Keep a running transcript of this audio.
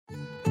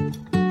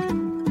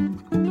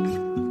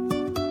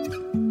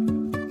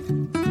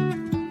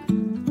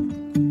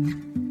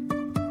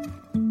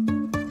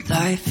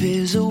Life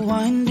is a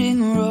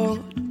winding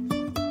road,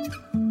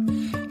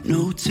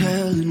 no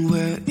telling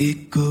where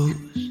it goes.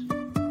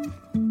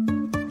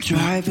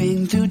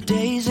 Driving through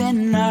days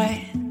and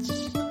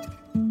nights,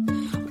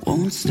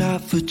 won't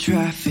stop for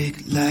traffic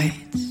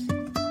lights.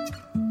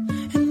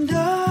 And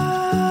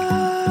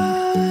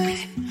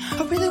I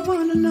really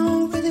wanna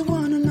know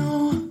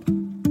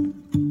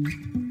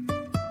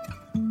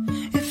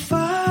if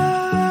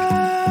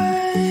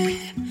I'll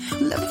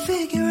ever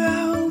figure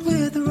out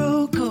where the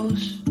road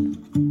goes.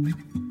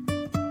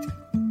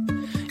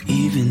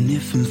 Even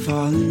if I'm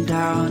falling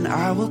down,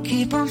 I will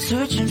keep on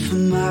searching for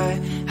my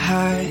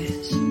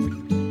highs.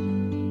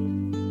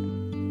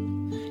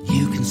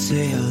 You can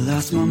say I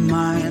lost my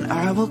mind,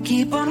 I will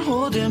keep on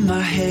holding my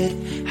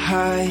head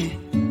high,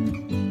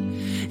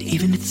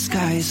 even if the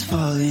sky is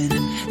falling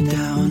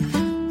down.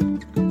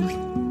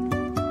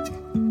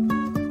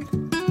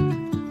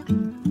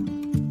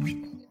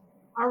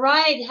 All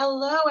right,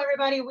 hello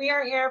everybody. We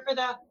are here for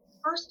the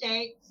first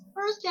day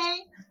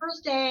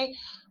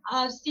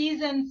of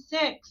season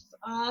 6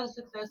 of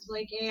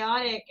Successfully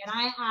Chaotic, and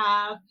I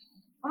have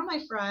one of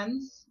my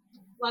friends,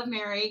 Love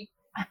Mary,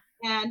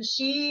 and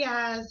she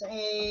has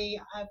a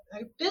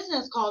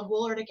business called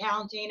Woolard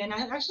Accounting, and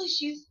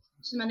she's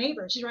my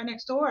neighbor. She's right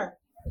next door.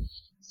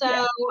 So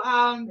yeah.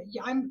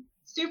 I'm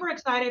super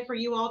excited for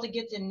you all to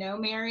get to know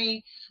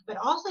Mary, but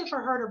also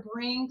for her to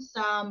bring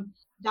some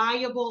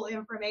valuable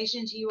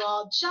information to you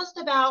all just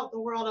about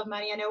the world of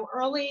money. I know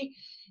early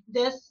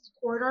this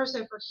quarter,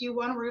 so for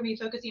Q1, we're going to be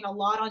focusing a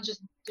lot on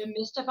just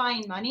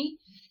demystifying money,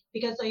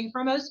 because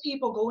for most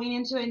people going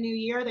into a new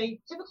year, they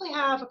typically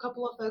have a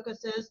couple of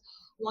focuses,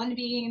 one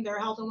being their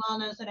health and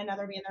wellness and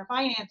another being their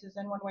finances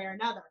in one way or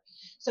another.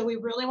 So we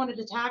really wanted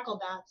to tackle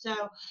that.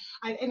 So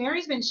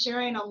Mary's been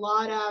sharing a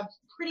lot of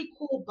pretty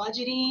cool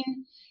budgeting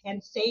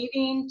and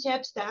saving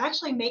tips that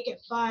actually make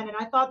it fun. And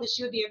I thought that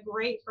she would be a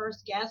great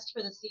first guest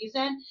for the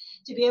season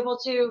to be able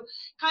to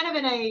kind of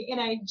in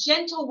a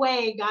gentle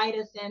way guide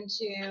us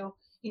into,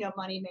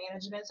 money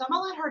management. So I'm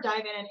gonna let her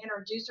dive in and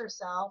introduce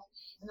herself,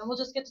 and then we'll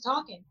just get to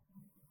talking.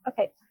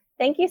 Okay.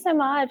 Thank you so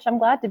much. I'm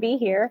glad to be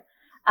here.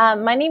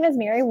 My name is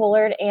Mary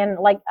Woolard, and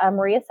like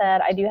Maria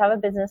said, I do have a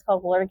business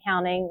called Woolard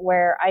Accounting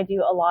where I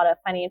do a lot of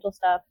financial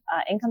stuff,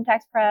 income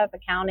tax prep,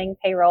 accounting,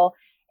 payroll.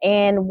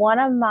 And one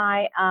of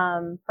my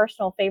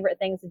personal favorite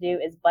things to do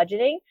is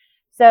budgeting.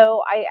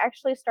 So I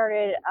actually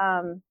started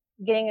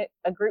getting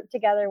a group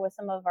together with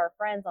some of our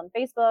friends on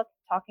Facebook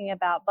talking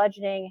about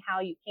budgeting,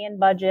 how you can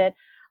budget,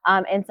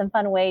 and some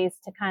fun ways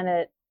to kind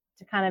of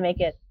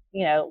make it,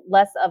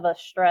 less of a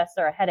stress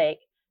or a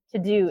headache to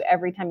do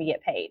every time you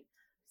get paid.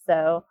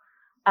 So,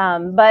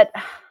 but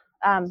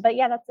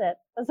yeah, that's it.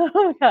 That's all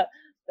I got.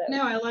 So.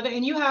 No, I love it.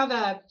 And you have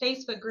a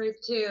Facebook group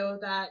too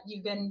that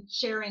you've been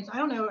sharing. So I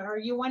don't know, are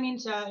you wanting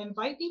to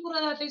invite people to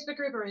that Facebook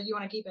group, or do you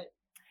want to keep it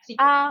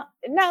secret?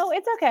 No,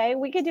 it's okay.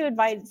 We could do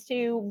invites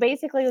too.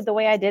 Basically, the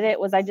way I did it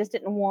was I just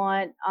didn't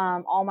want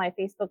all my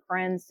Facebook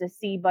friends to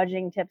see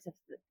budgeting tips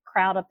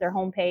crowd up their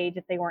homepage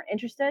if they weren't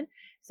interested.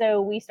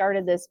 So we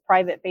started this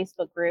private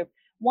Facebook group.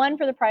 One,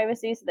 for the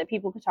privacy, so that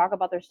people could talk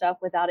about their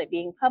stuff without it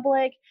being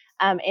public,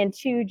 and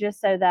two,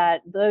 just so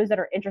that those that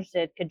are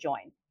interested could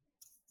join.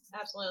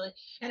 Absolutely.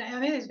 And I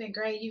mean, it's been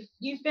great.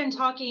 You've been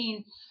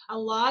talking a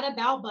lot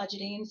about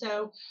budgeting.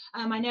 So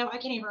I know I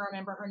can't even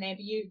remember her name,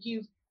 but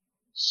you've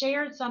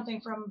shared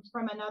something from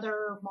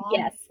another mom.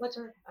 Yes. What's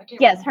her? I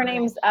can't yes, her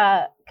name's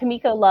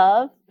Kamiko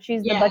Love.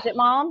 She's the budget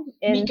mom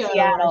in Miko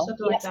Seattle. Or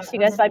yes, like that. She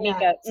goes by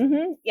Miko.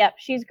 Mm-hmm. Yep,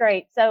 she's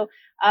great. So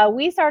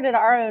we started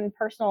our own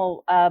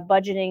personal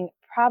budgeting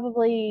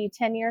probably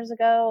 10 years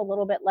ago, a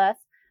little bit less,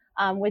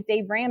 with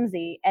Dave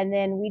Ramsey. And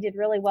then we did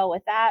really well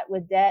with that,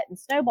 with debt and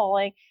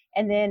snowballing.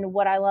 And then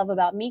what I love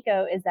about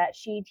Miko is that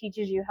she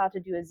teaches you how to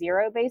do a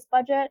zero-based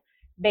budget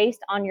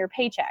based on your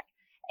paycheck.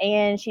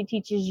 And she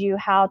teaches you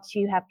how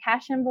to have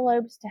cash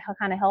envelopes to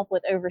kind of help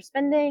with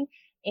overspending,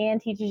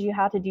 and teaches you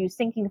how to do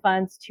sinking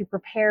funds to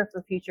prepare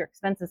for future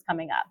expenses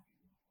coming up.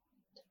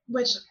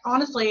 Which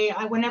honestly,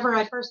 whenever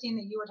I first seen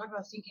that you were talking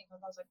about sinking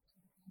funds, I was like,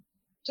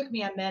 took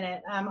me a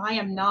minute. I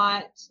am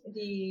not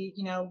the,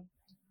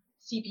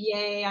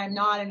 CPA. I'm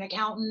not an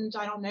accountant.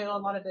 I don't know a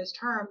lot of those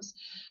terms.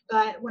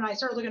 But when I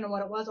started looking at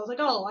what it was, I was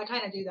like, oh, I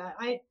kind of do that.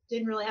 I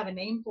didn't really have a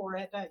name for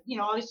it. But,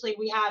 obviously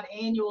we have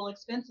annual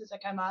expenses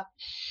that come up.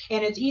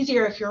 And it's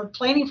easier if you're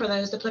planning for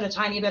those to put a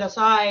tiny bit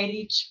aside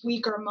each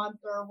week or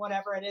month or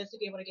whatever it is to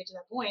be able to get to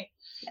that point.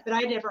 But I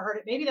never heard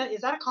it. Maybe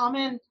is that a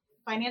common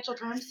financial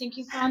term,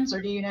 sinking funds,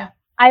 or do you know?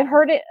 I've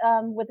heard it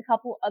with a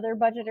couple other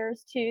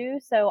budgeters too.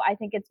 So I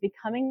think it's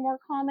becoming more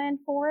common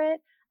for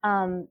it.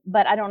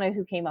 But I don't know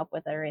who came up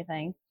with it or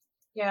anything.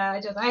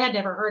 Yeah, I had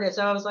never heard it.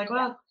 So I was like,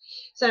 well,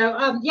 so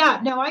I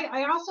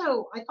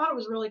thought it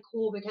was really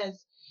cool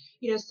because,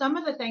 some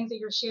of the things that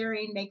you're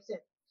sharing makes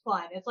it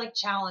fun. It's like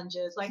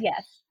challenges. Like,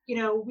 yes.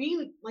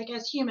 We like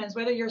as humans,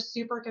 whether you're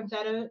super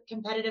competitive,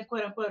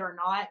 quote unquote, or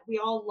not, we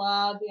all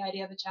love the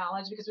idea of a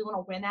challenge because we want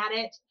to win at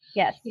it.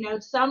 Yes.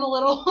 Some a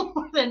little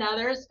more than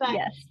others, but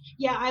yes.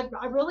 Yeah,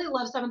 I really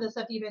love some of the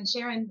stuff you've been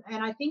sharing.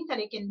 And I think that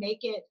it can make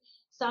it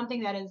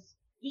something that is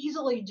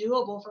easily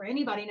doable for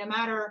anybody, no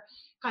matter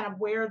kind of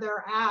where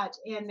they're at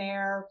in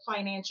their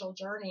financial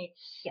journey.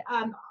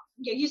 Yeah.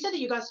 You said that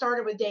you got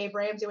started with Dave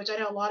Ramsey, which I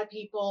know a lot of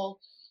people,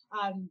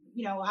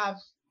 have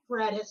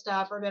read his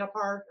stuff or been a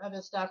part of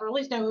his stuff, or at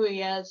least know who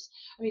he is.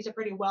 I mean, he's a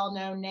pretty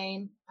well-known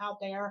name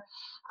out there.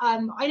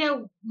 I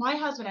know my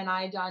husband and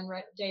I had done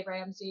Dave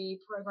Ramsey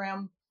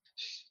program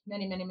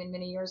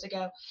many years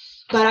ago,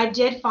 but I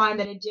did find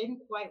that it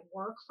didn't quite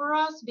work for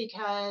us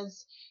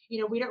because we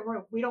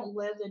don't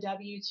live the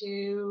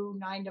W-2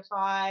 9 to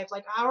 5.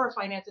 Like, our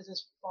finances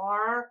is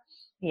far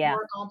Yeah.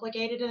 more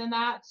complicated than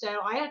that. So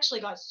I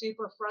actually got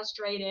super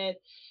frustrated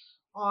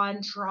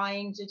on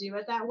trying to do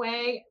it that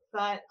way.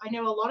 But I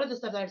know a lot of the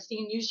stuff that I've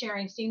seen you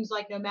sharing seems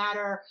like no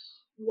matter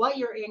what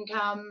your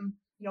income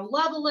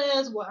level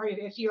is, or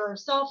if you're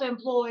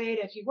self-employed,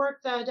 if you work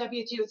the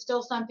W-2, it's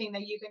still something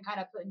that you can kind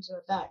of put into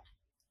effect.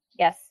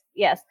 Yes,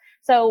 yes.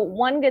 So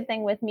one good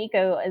thing with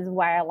Miko is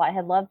why I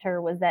had loved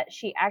her was that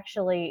she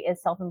actually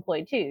is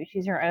self-employed too.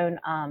 She's her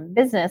own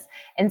business,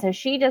 and so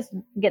she just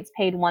gets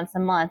paid once a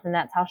month, and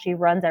that's how she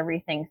runs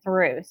everything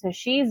through. So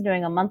she's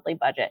doing a monthly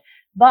budget,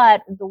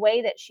 but the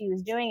way that she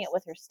was doing it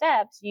with her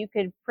steps, you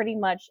could pretty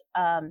much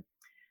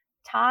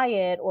tie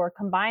it or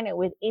combine it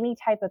with any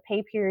type of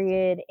pay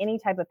period, any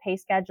type of pay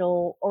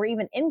schedule, or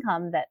even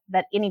income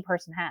that any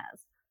person has.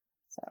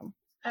 So.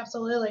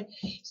 Absolutely.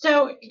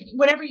 So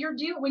whatever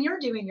when you're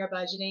doing your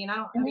budgeting, and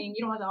I mean,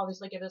 you don't have to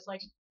obviously give us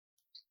like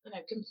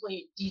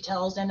complete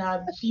details and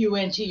a view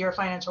into your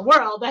financial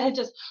world, but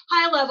just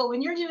high level,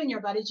 when you're doing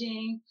your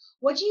budgeting,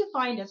 what do you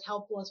find is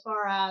helpful as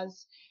far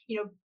as,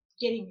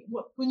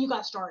 when you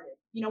got started,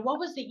 what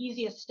was the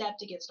easiest step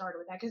to get started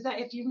with that? Because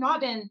if you've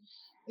not been,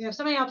 if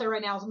somebody out there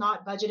right now is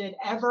not budgeted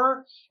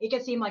ever, it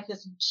could seem like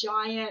this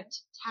giant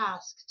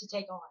task to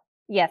take on.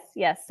 Yes,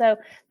 yes. So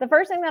the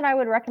first thing that I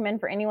would recommend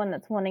for anyone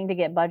that's wanting to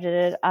get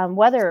budgeted,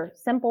 whether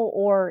simple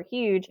or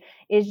huge,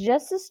 is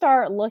just to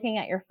start looking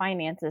at your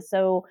finances.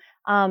 So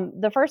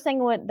the first thing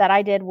that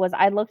I did was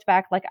I looked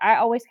back, like I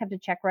always kept a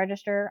check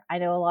register. I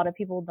know a lot of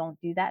people don't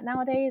do that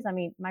nowadays. I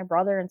mean, my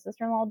brother and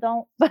sister-in-law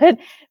don't,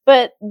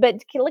 but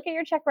look at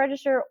your check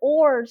register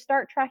or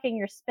start tracking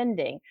your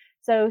spending.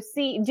 So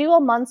do a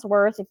month's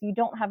worth. If you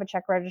don't have a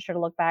check register to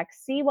look back,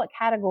 see what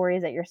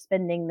categories that you're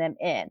spending them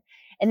in,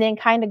 and then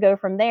kind of go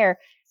from there.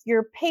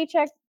 Your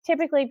paycheck,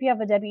 typically, if you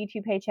have a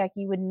W-2 paycheck,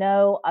 you would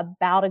know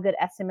about a good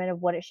estimate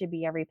of what it should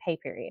be every pay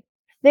period.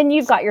 Then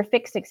you've got your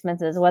fixed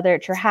expenses, whether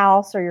it's your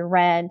house or your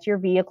rent, your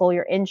vehicle,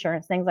 your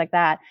insurance, things like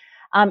that.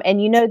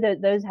 And you know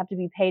that those have to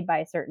be paid by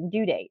a certain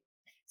due date.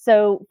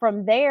 So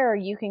from there,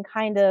 you can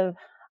kind of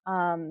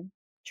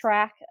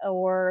track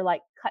or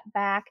like cut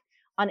back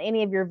on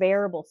any of your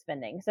variable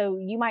spending. So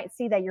you might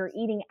see that you're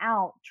eating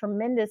out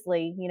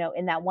tremendously,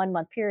 in that 1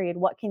 month period.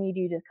 What can you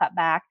do to cut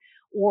back?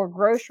 Or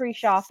grocery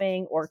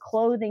shopping or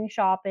clothing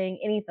shopping,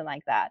 anything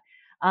like that.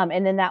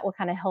 And then that will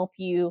kind of help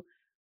you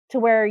to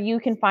where you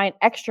can find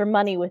extra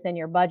money within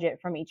your budget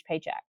from each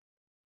paycheck.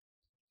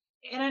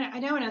 And I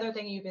know another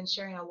thing you've been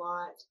sharing a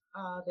lot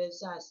of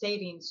is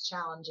savings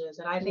challenges,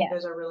 and I think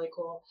those are really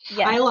cool.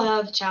 Yes. I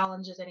love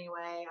challenges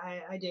anyway.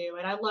 I do,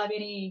 and I love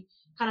any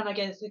kind of, I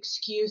guess,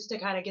 excuse to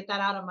kind of get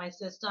that out of my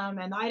system.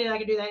 And I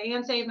can do that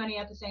and save money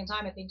at the same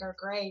time. I think are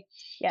great.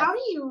 Yes. How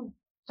do you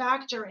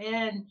factor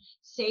in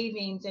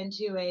savings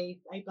into a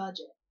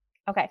budget?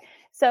 Okay.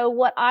 So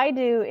what I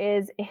do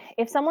is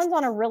if someone's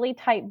on a really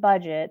tight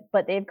budget,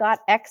 but they've got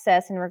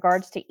excess in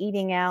regards to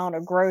eating out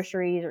or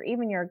groceries or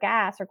even your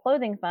gas or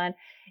clothing fund,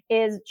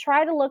 is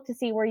try to look to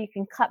see where you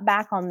can cut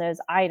back on those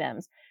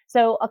items.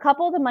 So a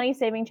couple of the money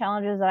saving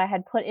challenges that I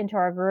had put into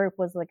our group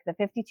was like the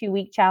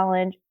 52-week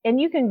challenge. And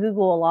you can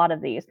Google a lot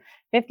of these.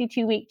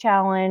 52-week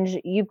challenge.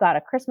 You've got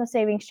a Christmas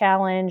savings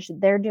challenge.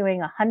 They're doing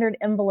a 100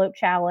 envelope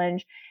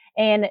challenge.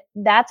 And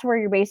that's where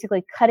you're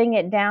basically cutting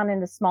it down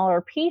into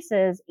smaller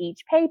pieces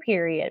each pay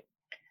period.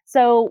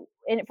 So,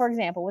 for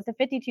example, with the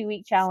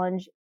 52-week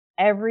challenge,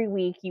 every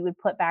week you would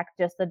put back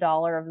just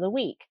 $1 of the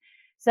week.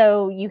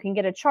 So you can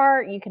get a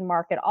chart, you can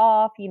mark it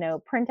off,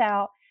 print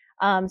out.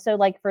 So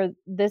like for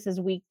this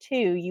is week 2,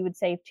 you would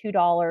save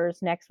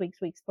 $2. Next week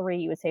 3,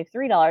 you would save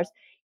 $3.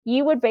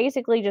 You would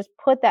basically just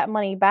put that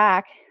money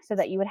back so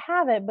that you would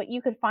have it, but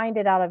you could find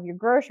it out of your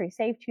groceries.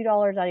 Save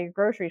 $2 out of your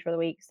groceries for the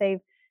week.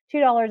 Save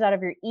 $2 out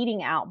of your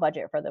eating out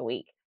budget for the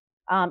week.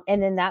 And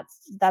then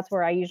that's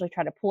where I usually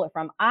try to pull it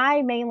from.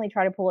 I mainly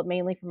try to pull it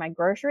mainly from my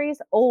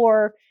groceries,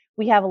 or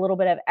we have a little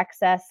bit of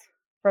excess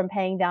from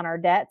paying down our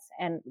debts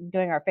and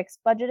doing our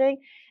fixed budgeting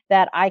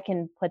that I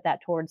can put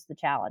that towards the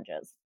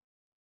challenges.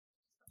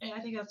 And I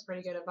think that's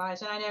pretty good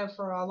advice. And I know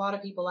for a lot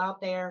of people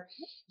out there,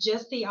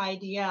 just the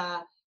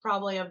idea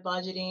probably of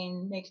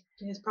budgeting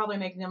is probably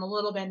making them a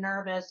little bit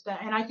nervous.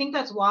 And I think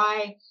that's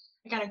why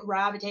I kind of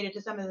gravitated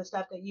to some of the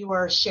stuff that you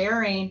were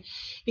sharing,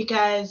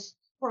 because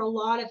for a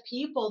lot of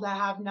people that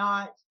have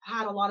not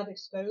had a lot of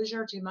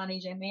exposure to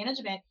money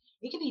management,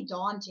 it can be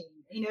daunting.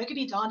 It can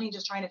be daunting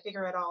just trying to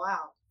figure it all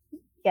out.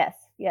 Yes.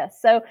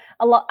 Yes. So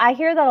a lot, I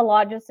hear that a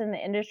lot just in the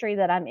industry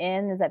that I'm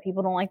in, is that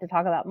people don't like to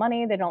talk about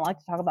money. They don't like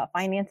to talk about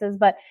finances.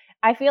 But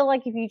I feel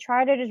like if you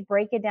try to just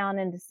break it down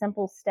into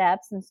simple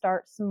steps and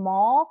start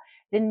small,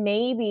 then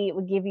maybe it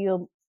would give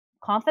you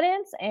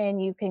confidence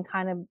and you can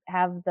kind of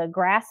have the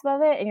grasp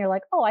of it. And you're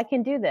like, oh, I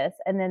can do this.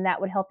 And then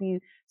that would help you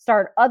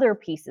start other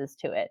pieces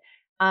to it.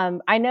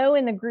 I know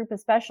in the group,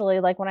 especially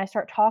like when I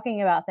start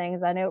talking about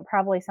things, I know it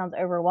probably sounds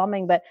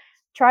overwhelming, but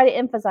try to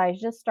emphasize,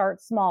 just start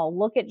small.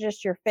 Look at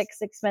just your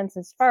fixed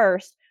expenses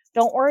first.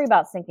 Don't worry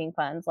about sinking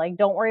funds. Like,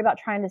 don't worry about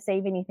trying to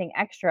save anything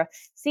extra.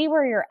 See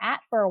where you're at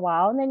for a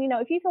while. And then,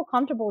 if you feel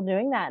comfortable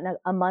doing that in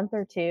a month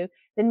or two,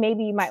 then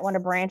maybe you might want to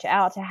branch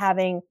out to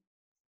having,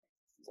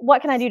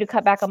 what can I do to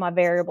cut back on my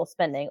variable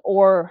spending?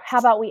 Or how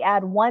about we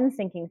add one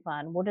sinking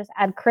fund? We'll just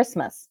add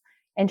Christmas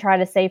and try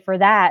to save for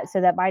that so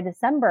that by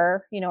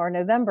December, or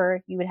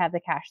November, you would have the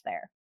cash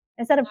there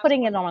instead of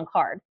putting it on a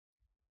card.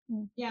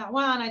 Yeah,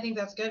 well, and I think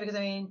that's good because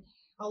a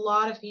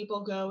lot of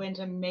people go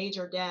into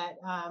major debt.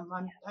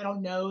 I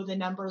don't know the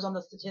numbers on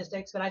the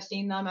statistics, but I've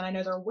seen them, and I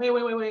know they're way,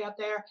 way, way, way up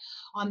there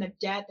on the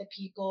debt that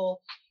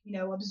people,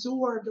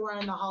 absorb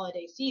during the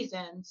holiday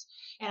seasons.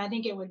 And I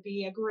think it would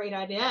be a great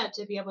idea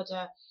to be able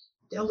to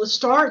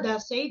start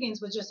that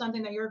savings with just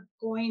something that you're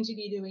going to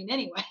be doing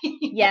anyway.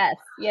 Yes,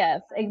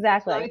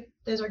 exactly. So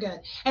those are good.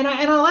 And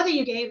I love that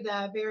you gave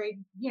the very,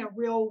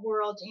 real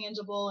world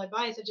tangible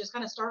advice of just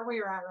kind of start where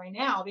you're at right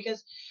now,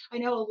 because I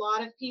know a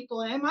lot of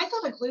people, and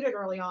myself included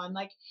early on,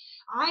 like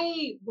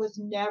I was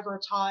never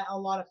taught a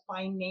lot of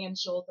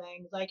financial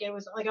things. Like it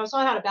was like I was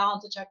taught how to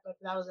balance a checkbook.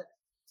 That was it.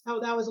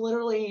 That was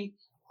literally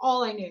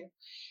all I knew.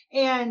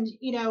 And,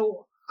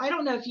 I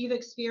don't know if you've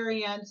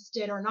experienced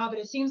it or not, but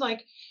it seems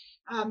like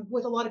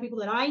with a lot of people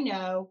that I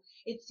know,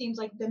 it seems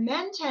like the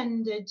men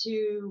tended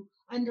to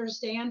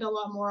understand a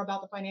lot more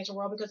about the financial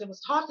world because it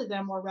was taught to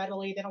them more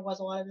readily than it was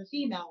a lot of the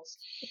females.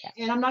 Yeah.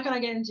 And I'm not going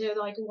to get into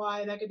like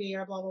why that could be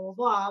or blah, blah, blah,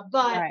 blah.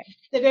 But right.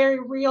 The very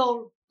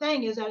real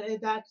thing is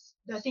that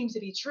seems to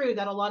be true,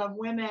 that a lot of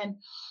women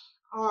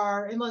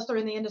are, unless they're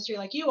in the industry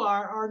like you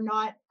are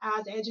not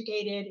as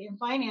educated in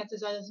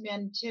finances as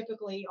men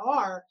typically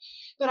are.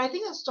 But I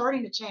think that's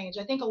starting to change.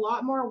 I think a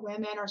lot more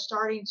women are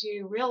starting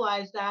to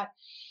realize that,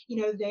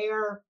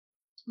 they're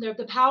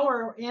the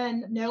power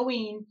in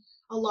knowing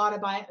a lot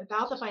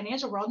about the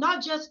financial world,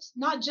 not just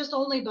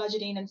only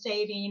budgeting and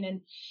saving and,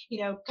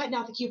 cutting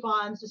out the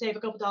coupons to save a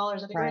couple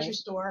dollars at the grocery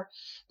store,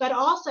 but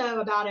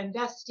also about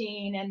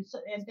investing and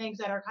things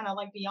that are kind of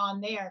like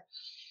beyond there.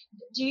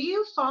 Do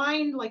you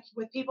find, like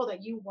with people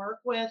that you work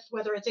with,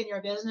 whether it's in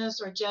your business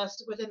or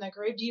just within the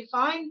group, do you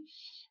find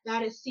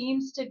that it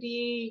seems to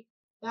be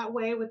that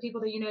way with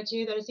people that you know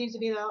too, that it seems to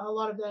be a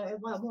lot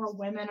more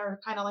women are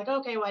kind of like,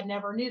 okay, well, I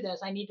never knew this,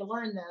 I need to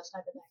learn this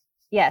type of thing?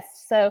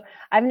 Yes. So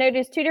I've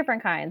noticed two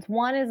different kinds.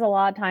 One is a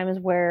lot of times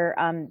where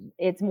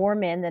it's more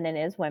men than it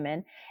is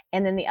women.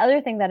 And then the other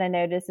thing that I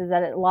notice is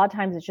that a lot of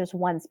times it's just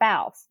one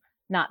spouse,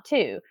 not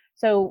two.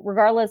 So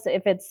regardless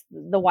if it's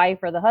the wife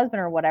or the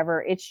husband or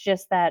whatever, it's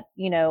just that,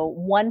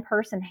 one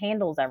person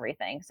handles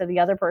everything. So the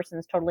other person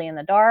is totally in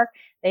the dark.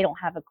 They don't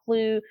have a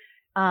clue.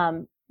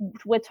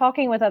 With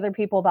talking with other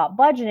people about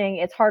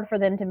budgeting, it's hard for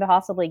them to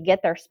possibly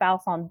get their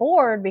spouse on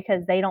board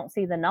because they don't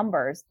see the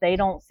numbers. They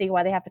don't see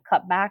why they have to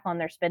cut back on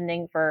their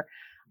spending for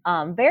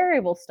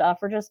variable stuff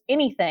or just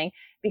anything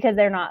because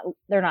they're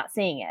not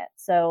seeing it.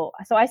 So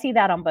I see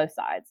that on both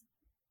sides.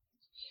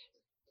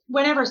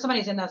 Whenever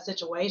somebody's in that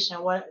situation,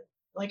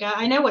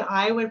 I know what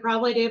I would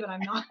probably do, but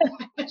I'm not.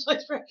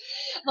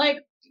 Like,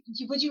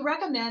 would you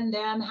recommend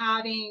them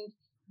having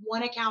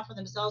one account for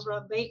themselves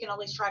where they can at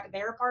least track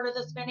their part of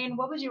the spending?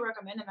 What would you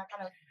recommend in that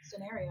kind of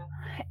scenario?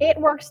 It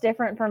works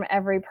different from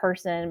every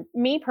person.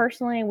 Me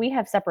personally, we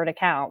have separate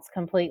accounts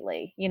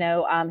completely. He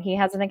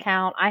has an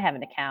account, I have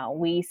an account.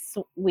 We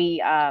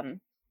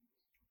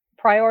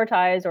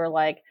prioritize, or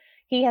like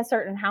he has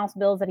certain house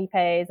bills that he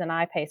pays and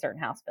I pay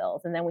certain house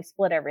bills, and then we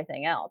split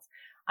everything else.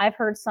 I've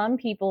heard some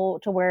people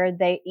to where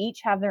they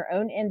each have their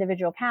own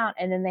individual account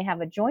and then they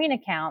have a joint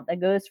account that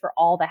goes for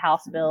all the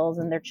house bills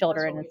and their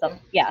children and stuff.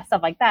 Yeah,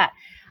 stuff like that.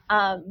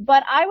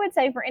 But I would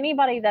say for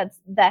anybody that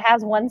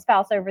has one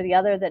spouse over the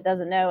other that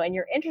doesn't know and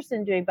you're interested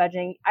in doing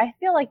budgeting, I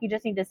feel like you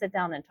just need to sit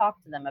down and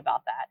talk to them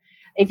about that.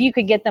 If you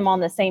could get them on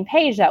the same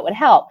page, that would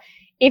help.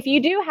 If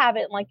you do have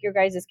it like your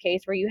guys'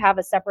 case where you have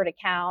a separate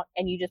account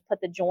and you just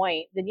put the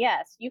joint, then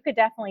yes, you could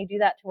definitely do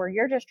that to where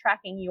you're just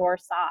tracking your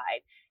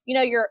side.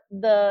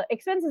 The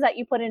expenses that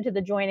you put into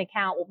the joint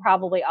account will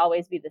probably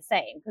always be the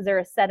same because they're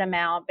a set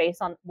amount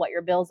based on what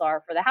your bills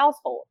are for the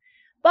household.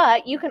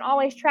 But you can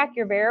always track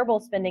your variable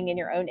spending in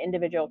your own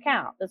individual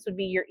account. This would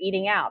be your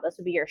eating out. This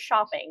would be your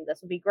shopping.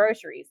 This would be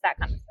groceries, that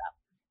kind of stuff.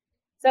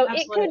 So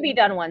Absolutely. It could be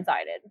done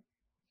one-sided.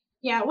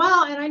 Yeah,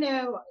 well, and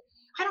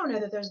I don't know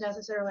that there's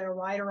necessarily a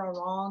right or a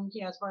wrong,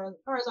 as far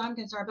as I'm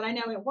concerned, but I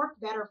know it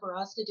worked better for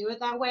us to do it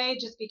that way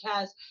just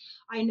because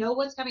I know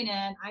what's coming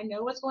in. I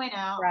know what's going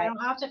out. Right. I don't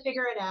have to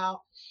figure it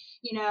out.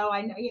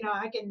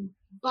 I can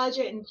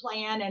budget and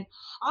plan, and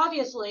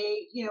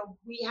obviously,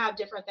 we have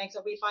different things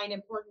that we find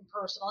important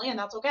personally, and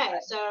that's okay.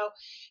 Right. So,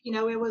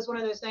 it was one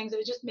of those things that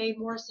it just made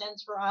more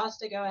sense for us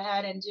to go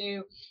ahead and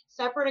do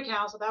separate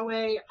accounts. So that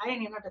way I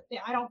didn't even have to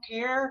think. I don't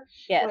care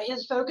Yes. what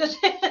his focus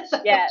is.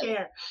 I Yes. don't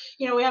care.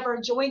 We have our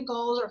joint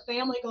goals, our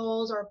family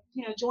goals, our,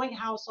 joint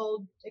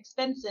household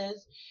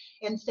expenses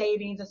and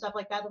savings and stuff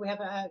like that we have,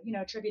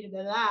 attributed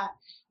to that.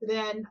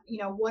 Then,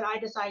 what I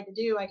decide to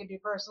do, I can do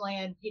personally,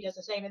 and he does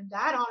the same. And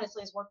that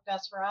honestly has worked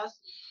best for us.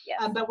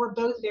 Yes. But we're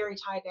both very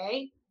type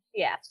A.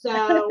 Yeah.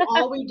 So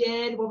all we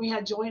did when we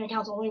had joint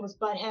accounts only was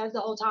butt heads the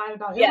whole time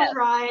about who Yes. was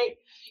right,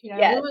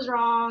 Yes. who was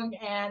wrong.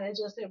 And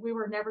we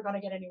were never going to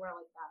get anywhere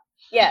like that.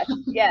 Yes.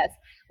 Yes.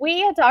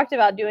 We had talked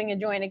about doing a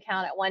joint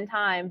account at one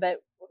time,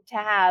 but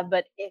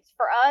it's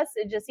for us,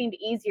 it just seemed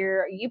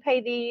easier. You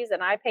pay these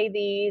and I pay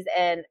these.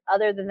 And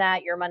other than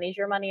that, your money's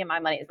your money and my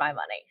money is my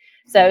money.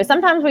 So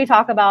sometimes we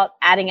talk about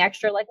adding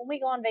extra, like when we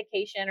go on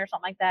vacation or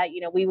something like that,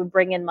 we would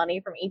bring in money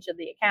from each of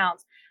the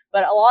accounts.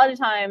 But a lot of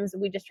times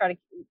we just try to,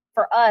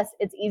 for us,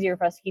 it's easier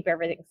for us to keep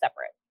everything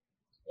separate.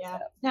 Yeah,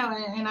 no,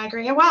 and I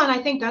agree. Well, and I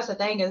think that's the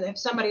thing is if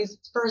somebody's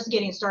first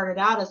getting started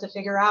out is to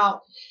figure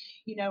out,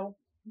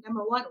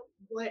 number one,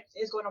 what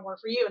is going to work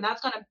for you. And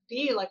that's going to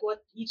be like what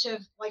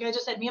like I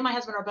just said, me and my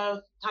husband are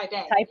both type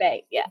A. Type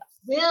A, yeah.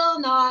 Will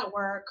not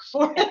work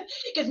for it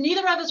because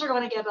neither of us are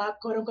going to give up,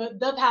 quote unquote,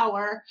 the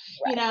power,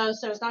 Right.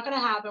 so it's not going to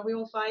happen. We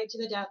will fight to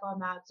the death on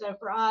that. So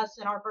for us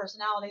and our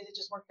personalities, it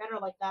just worked better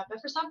like that.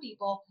 But for some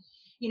people,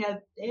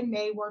 it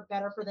may work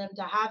better for them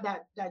to have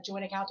that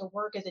joint account to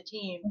work as a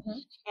team. Mm-hmm.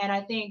 And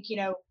I think,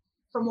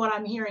 from what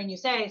I'm hearing you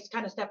say, it's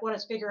kind of step one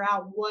is figure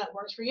out what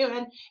works for you.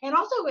 And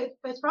also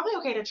it's probably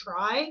okay to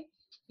try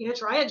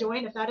a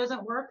joint. If that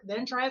doesn't work,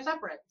 then try it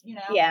separate,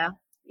 Yeah.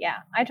 Yeah,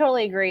 I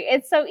totally agree.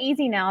 It's so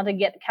easy now to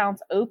get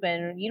accounts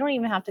open. You don't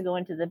even have to go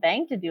into the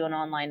bank to do an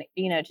online,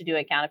 to do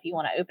an account if you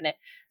want to open it.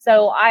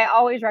 So I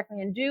always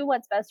recommend do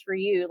what's best for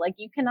you. Like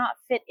you cannot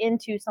fit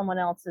into someone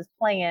else's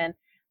plan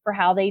for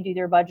how they do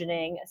their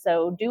budgeting.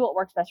 So do what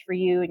works best for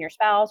you and your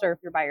spouse, or if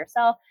you're by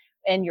yourself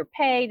and your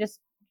pay, just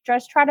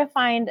try to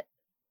find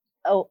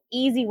a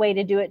easy way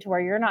to do it to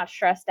where you're not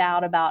stressed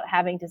out about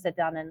having to sit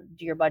down and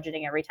do your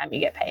budgeting every time you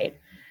get paid.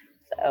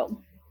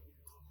 So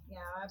yeah,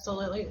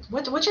 absolutely.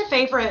 What's your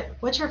favorite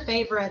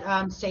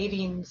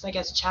savings, I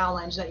guess,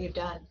 challenge that you've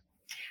done?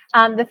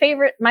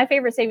 My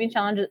favorite saving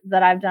challenge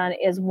that I've done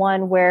is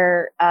one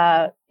where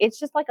it's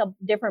just like a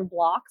different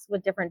blocks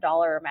with different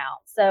dollar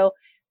amounts. So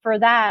for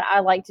that,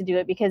 I like to do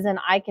it because then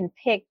I can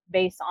pick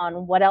based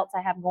on what else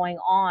I have going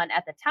on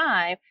at the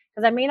time,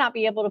 because I may not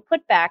be able to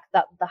put back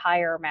the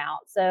higher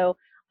amount. So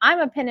I'm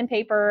a pen and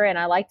paper and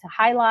I like to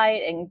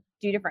highlight and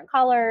do different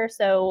colors.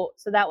 So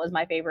that was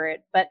my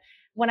favorite. But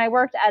when I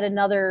worked at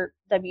another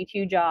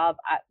W-2 job,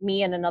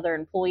 me and another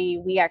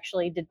employee, we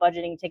actually did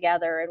budgeting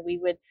together, and we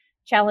would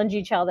challenge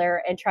each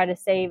other and try to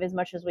save as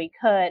much as we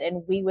could.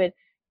 And we would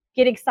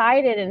get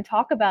excited and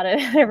talk about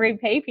it every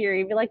pay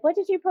period. Be like, what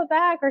did you put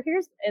back? Or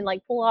and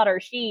like pull out our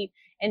sheet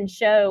and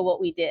show what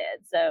we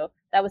did. So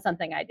that was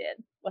something I did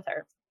with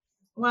her.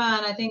 Well,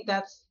 and I think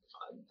that's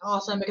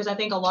awesome because I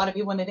think a lot of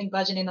people, when they think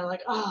budgeting, they're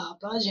like, oh,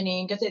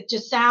 budgeting, because it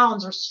just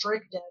sounds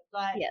restrictive.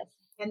 But yes.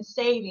 And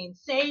saving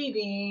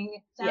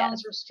sounds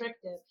yes.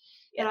 restrictive.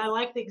 Yes. And I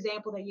like the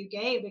example that you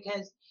gave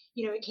because,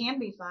 it can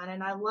be fun.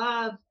 And I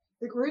love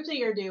the group that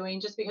you're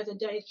doing just because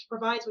it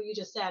provides what you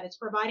just said. It's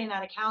providing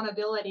that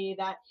accountability,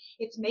 that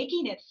it's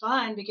making it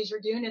fun because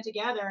you're doing it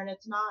together, and it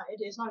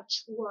is not a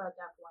chore at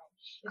that point.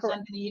 It's Correct.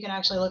 something that you can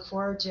actually look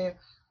forward to.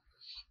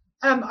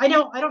 I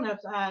don't know if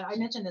I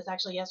mentioned this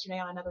actually yesterday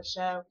on another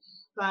show,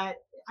 but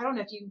I don't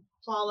know if you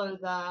follow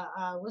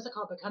the what's it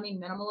called, Becoming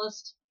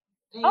Minimalist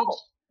page. Oh,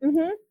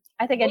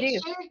 I think I do.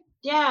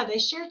 They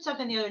shared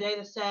something the other day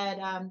that said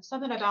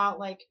something about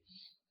like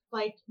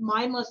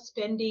mindless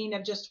spending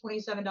of just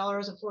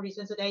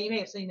 $27.40 a day. You may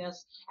have seen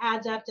this,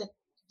 adds up to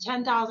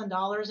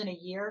 $10,000 in a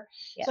year.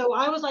 Yeah. So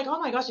I was like, oh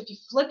my gosh, if you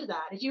flipped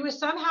that, if you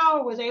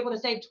somehow was able to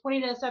save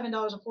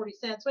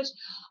 $27.40, which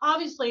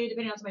obviously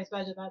depending on somebody's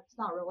budget, that's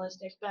not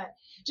realistic, but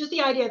just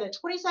the idea that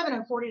 $27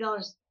 and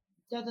 $40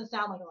 doesn't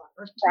sound like a lot,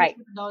 or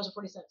 $27.40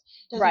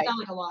 doesn't sound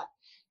like a lot,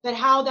 but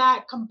how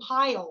that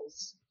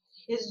compiles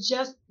is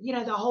just,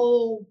 the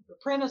whole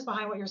premise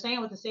behind what you're saying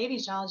with the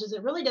savings challenge is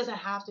it really doesn't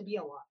have to be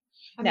a lot.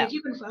 I mean, if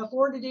you can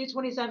afford to do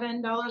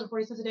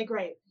 $27.40 a day,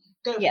 great.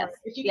 Go for it.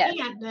 If you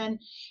can't, then,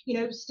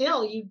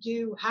 still you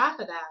do half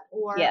of that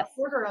or a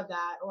quarter of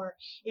that, or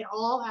it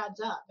all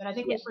adds up. And I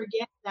think we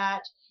forget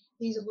that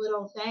these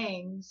little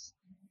things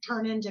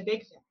turn into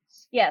big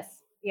things.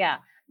 Yes. Yeah.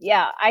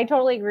 Yeah. I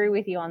totally agree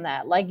with you on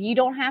that. Like you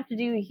don't have to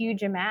do a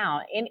huge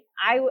amount. And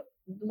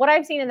what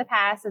I've seen in the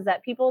past is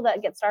that people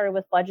that get started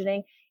with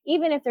budgeting,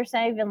 even if they're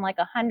saving like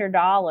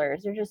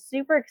 $100, they're just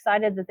super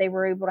excited that they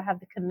were able to have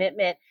the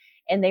commitment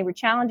and they were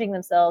challenging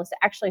themselves to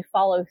actually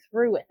follow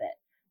through with it.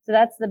 So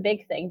that's the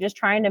big thing, just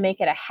trying to make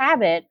it a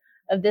habit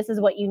of this is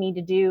what you need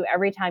to do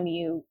every time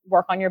you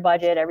work on your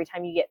budget, every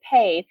time you get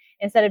paid,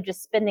 instead of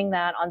just spending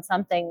that on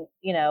something,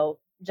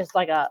 just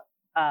like a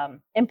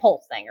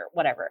impulse thing or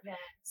whatever. Yeah.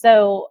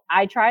 So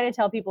I try to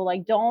tell people,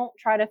 like, don't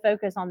try to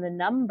focus on the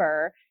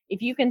number.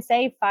 If you can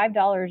save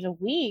 $5 a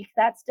week,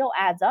 that still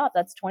adds up.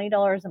 That's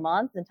 $20 a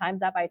month, and times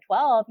that by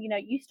 12,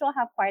 you still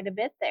have quite a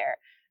bit there.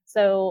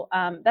 So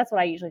that's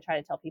what I usually try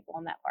to tell people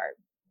on that part.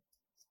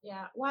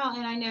 Yeah. Well,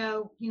 and I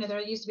know, there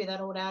used to be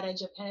that old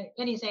adage, a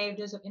penny saved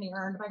is a penny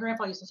earned. My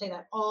grandpa used to say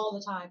that all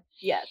the time.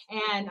 Yes.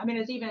 And I mean,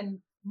 it's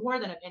even more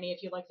than a penny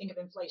if you like think of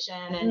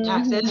inflation and Mhm.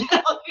 taxes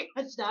and all that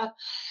kind of stuff.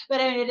 But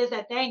I mean, it is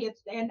that thing.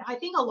 And I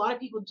think a lot of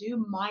people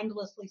do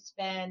mindlessly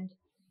spend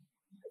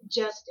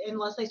just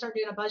unless they start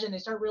doing a budget and they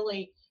start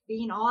really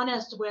being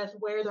honest with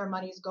where their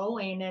money's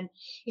going. And,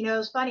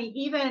 it's funny,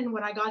 even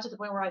when I got to the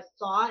point where I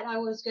thought I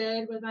was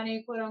good with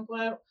money, quote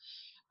unquote,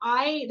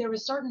 there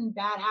was certain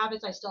bad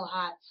habits I still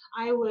had.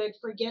 I would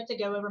forget to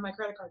go over my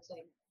credit card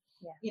statement.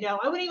 Yeah.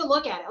 I wouldn't even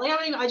look at it. Like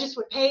I just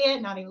would pay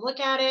it, not even look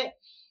at it.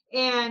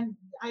 And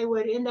I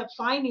would end up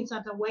finding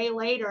something way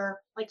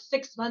later, like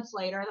 6 months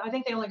later. I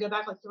think they only go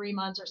back like 3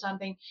 months or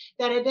something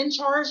that had been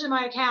charged in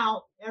my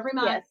account every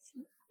month.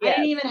 Yes. I Yes.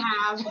 didn't even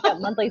have. That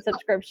monthly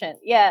subscription.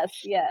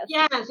 Yes. Yes.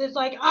 Yes, it's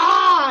like,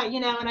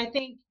 and I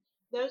think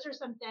those are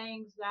some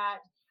things that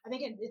I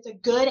think it's a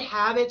good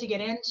habit to get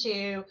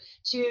into,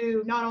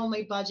 to not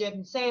only budget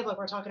and save like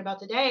we're talking about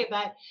today,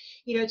 but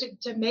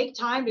to make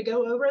time to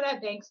go over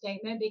that bank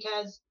statement,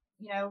 because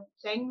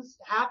things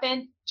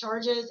happen,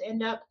 charges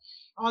end up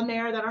on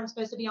there that aren't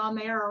supposed to be on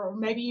there, or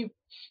maybe you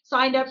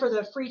signed up for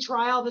the free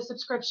trial of the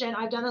subscription.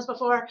 I've done this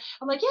before.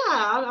 I'm like, yeah,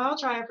 I'll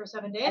try it for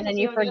 7 days. And then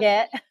see you how it goes.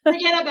 forget.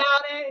 Forget about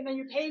it, and then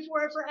you pay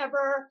for it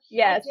forever.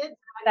 Yes. I did that.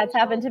 That's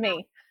happened to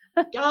me.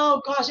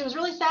 Oh gosh, it was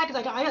really sad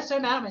because I got so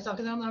mad at myself,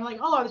 because I'm like,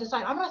 oh, I was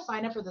deciding I'm gonna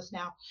sign up for this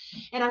now,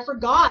 and I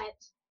forgot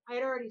I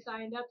had already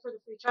signed up for the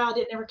free trial,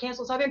 didn't ever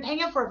cancel, so I've been paying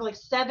for it for like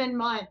 7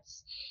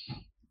 months.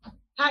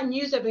 Hadn't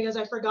used it because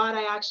I forgot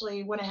I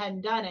actually went ahead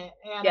and done it,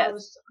 and Yes. I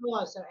was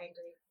so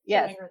angry.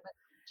 Yes. So angry.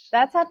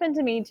 That's happened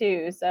to me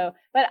too. So,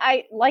 but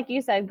like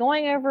you said,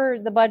 going over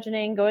the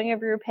budgeting, going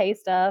over your pay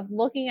stuff,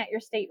 looking at your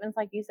statements,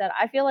 like you said,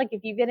 I feel like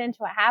if you get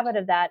into a habit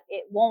of that,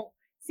 it won't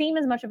seem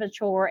as much of a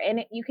chore,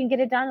 and you can get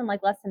it done in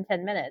like less than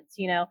 10 minutes,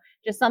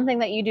 just something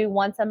that you do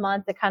once a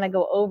month to kind of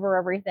go over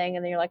everything.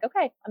 And then you're like,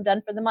 okay, I'm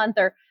done for the month,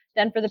 or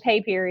done for the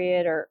pay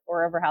period, or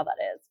over how that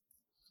is.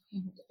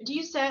 Do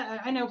you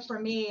set, I know for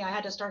me, I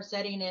had to start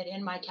setting it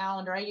in my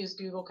calendar. I use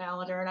Google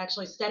Calendar, and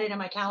actually set it in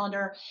my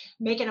calendar,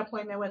 make an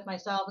appointment with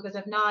myself, because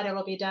if not,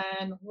 it'll be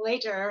done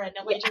later, and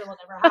the later will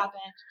never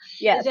happen.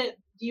 Yes.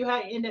 Do you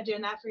end up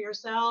doing that for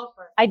yourself?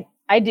 Or?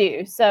 I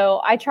do.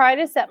 So I try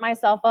to set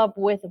myself up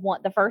with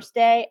the first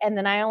day, and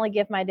then I only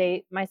give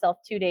myself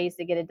 2 days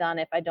to get it done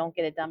if I don't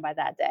get it done by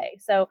that day.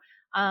 So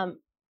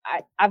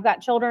I've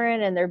got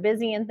children, and they're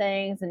busy and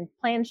things, and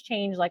plans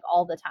change like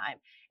all the time.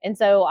 And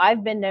so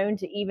I've been known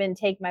to even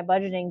take my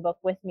budgeting book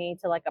with me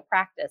to like a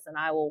practice, and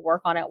I will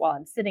work on it while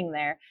I'm sitting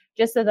there,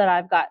 just so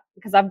that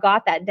because I've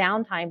got that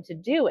downtime to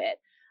do it.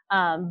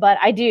 But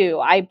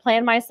I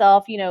plan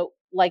myself,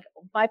 like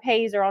my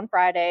pays are on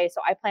Friday.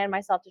 So I plan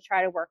myself to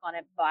try to work on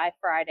it by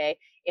Friday.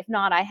 If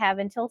not, I have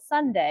until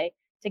Sunday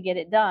to get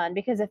it done,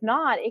 because if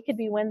not, it could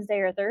be Wednesday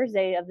or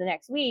Thursday of the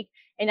next week,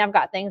 and I've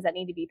got things that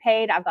need to be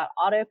paid. I've got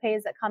auto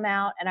pays that come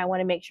out, and I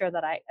want to make sure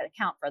that I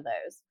account for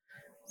those.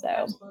 So,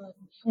 absolutely.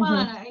 Well,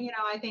 and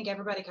I think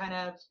everybody kind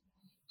of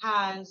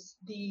has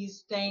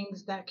these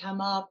things that come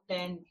up,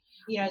 and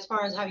as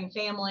far as having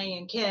family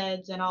and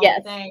kids and all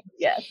the things.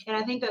 Yes. And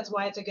I think that's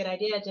why it's a good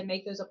idea to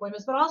make those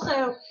appointments. But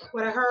also,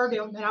 what I heard,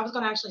 and I was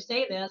going to actually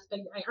say this, but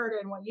I heard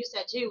it in what you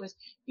said too, was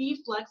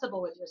be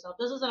flexible with yourself.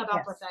 This isn't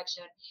about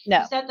perfection. No.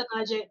 You set the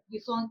budget,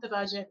 you flunk the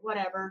budget,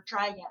 whatever,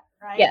 try again,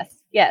 right?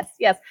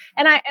 Yes.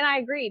 And I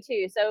agree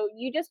too. So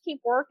you just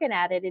keep working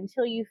at it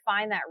until you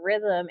find that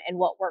rhythm and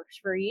what works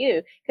for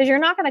you, because you're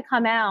not going to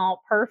come out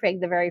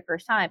perfect the very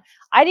first time.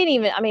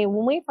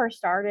 When we first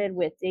started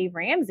with Dave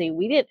Ramsey,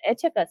 it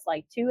took us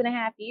like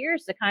 2.5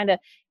 years to kind of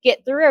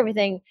get through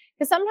everything.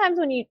 Because sometimes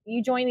when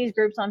you join these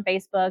groups on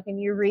Facebook and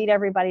you read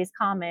everybody's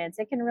comments,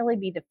 it can really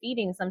be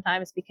defeating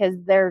sometimes, because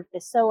they're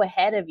so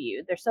ahead of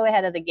you. They're so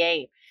ahead of the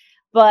game.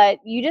 But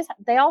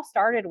they all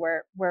started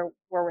where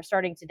we're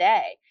starting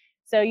today.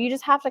 So you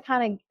just have to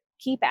kind of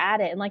keep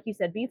at it. And like you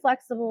said, be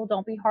flexible.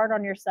 Don't be hard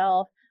on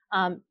yourself.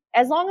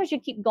 As long as you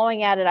keep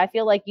going at it, I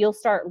feel like you'll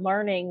start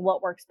learning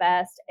what works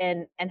best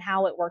and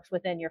how it works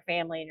within your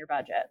family and your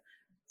budget.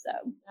 So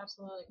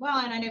absolutely.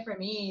 Well, and I know for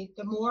me,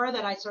 the more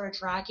that I started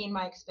tracking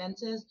my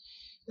expenses,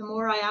 the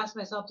more I asked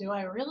myself, do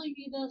I really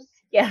need this?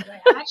 Yeah. Do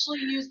I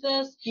actually use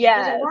this?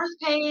 Yeah. Is it worth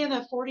paying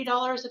the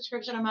 $40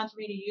 subscription a month for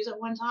me to use it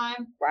one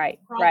time? Right.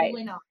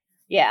 Probably not.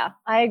 Yeah,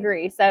 I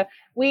agree. So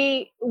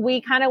we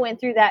kind of went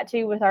through that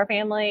too with our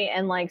family.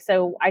 And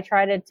so I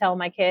try to tell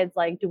my kids,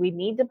 like, do we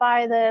need to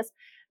buy this?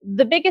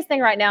 The biggest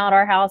thing right now at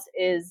our house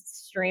is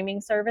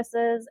streaming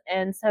services.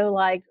 And so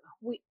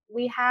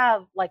we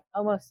have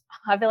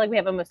I feel like we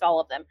have almost all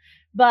of them,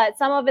 but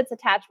some of it's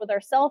attached with our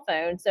cell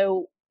phone.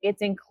 So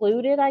it's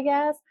included, I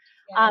guess.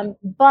 Yeah.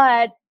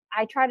 But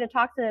I try to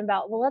talk to them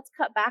about, well, let's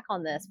cut back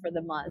on this for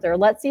the month, or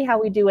let's see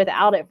how we do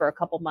without it for a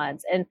couple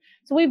months. And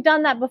so we've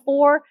done that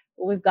before,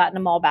 but we've gotten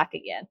them all back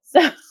again.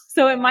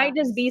 So it might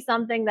just be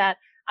something that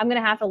I'm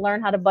going to have to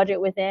learn how to budget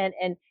within,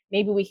 and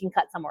maybe we can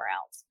cut somewhere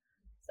else.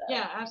 So.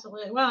 Yeah,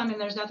 absolutely. Well, I mean,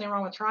 there's nothing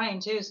wrong with trying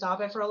to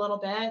stop it for a little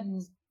bit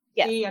and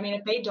Yes. see. I mean,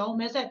 if they don't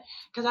miss it,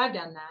 because I've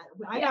done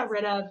that. I got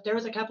rid of, there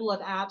was a couple of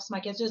apps my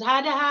kids just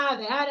had to have,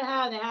 they had to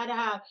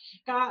have,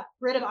 got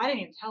rid of. I didn't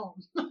even tell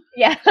them.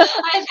 Yeah.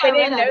 I just got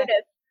rid of it. Notice.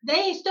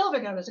 They still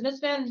haven't noticed, and it's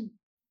been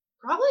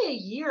probably a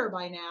year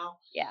by now.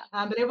 Yeah.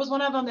 But it was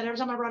one of them that every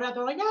time I brought it up,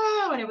 they're like,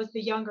 no, and it was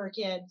the younger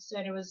kids,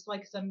 and it was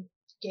like some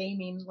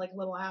gaming, like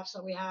little apps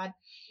that we had.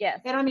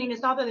 Yes. And I mean,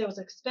 it's not that it was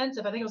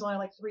expensive. I think it was only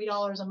like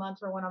 $3 a month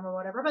for one of them or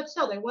whatever, but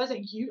still, they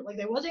wasn't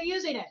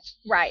using it.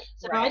 Right.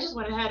 So right. I just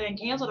went ahead and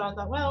canceled it. I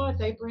thought, well, if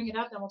they bring it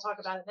up, then we'll talk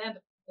about it then,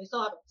 but they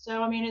still haven't.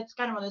 So, I mean, it's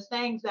kind of one of those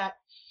things that,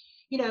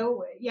 you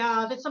know,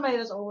 yeah, if it's somebody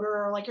that's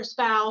older or like your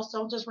spouse,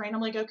 don't just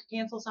randomly go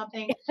cancel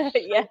something.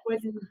 Yeah. I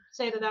wouldn't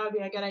say that would be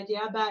a good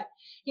idea, but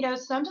you know,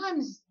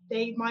 sometimes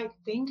they might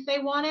think they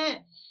want it,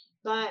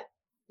 but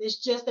it's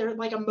just they're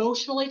like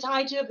emotionally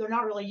tied to it. They're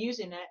not really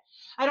using it.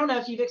 I don't know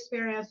if you've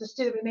experienced this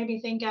too, but it made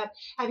me think of,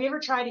 have you ever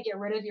tried to get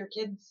rid of your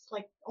kids'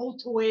 like old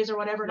toys or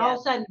whatever, and all of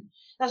a sudden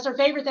that's their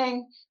favorite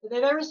thing that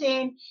they've ever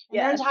seen in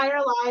their entire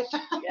life?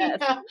 Yes. You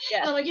know?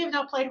 And I'm like, you've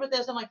not played with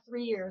this in like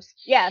 3 years.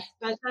 Yes.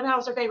 But somehow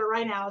it's their favorite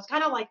right now. It's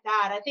kind of like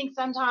that. I think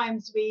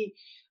sometimes we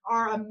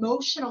are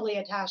emotionally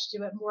attached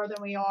to it more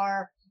than we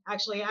are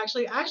actually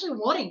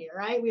wanting it,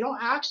 right? We don't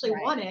actually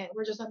want it.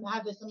 We're just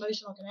have this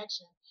emotional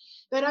connection.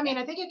 But I mean,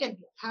 I think it can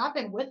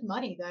happen with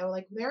money though.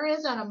 Like there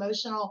is an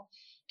emotional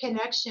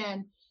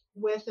connection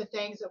with the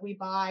things that we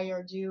buy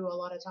or do a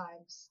lot of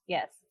times.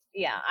 Yes.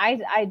 Yeah.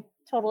 I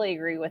totally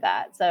agree with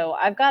that. So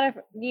I've got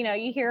to, you know,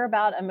 you hear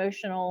about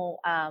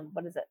emotional,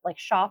 what is it, like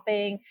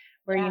shopping,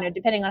 where, you know,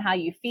 depending on how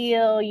you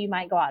feel, you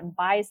might go out and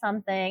buy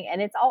something, and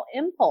it's all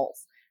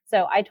impulse.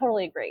 So I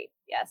totally agree.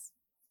 Yes.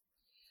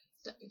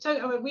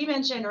 So we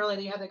mentioned earlier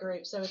that you have the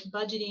group. So it's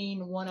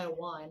Budgeting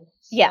 101.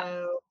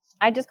 Yeah.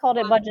 I just called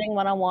it Budgeting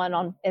 101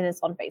 and it's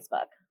on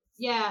Facebook.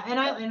 Yeah, and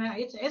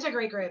it's a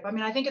great group. I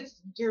mean, I think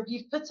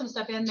you've put some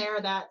stuff in there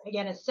that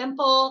again is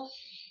simple.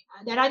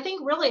 That I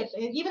think really,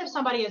 even if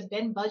somebody has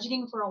been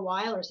budgeting for a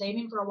while or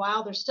saving for a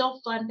while, there's still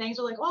fun things.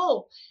 They're like,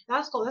 oh,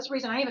 that's cool. That's the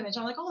reason I even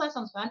mentioned. I'm like, oh, that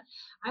sounds fun.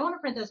 I want to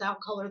print this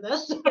out, color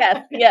this.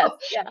 Yes, yes,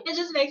 yeah. It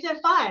just makes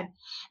it fun.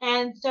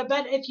 And so,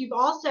 but if you've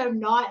also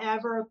not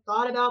ever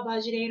thought about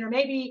budgeting, or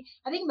maybe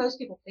I think most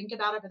people think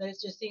about it, but it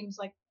just seems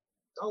like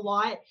a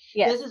lot.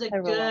 Yes, this is a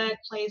good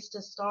place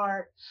to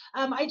start.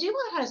 I do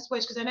want to kind of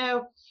switch because I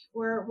know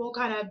we'll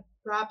kind of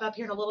wrap up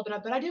here in a little bit,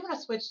 but I do want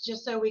to switch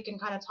just so we can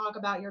kind of talk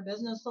about your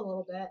business a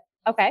little bit.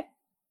 Okay.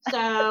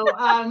 So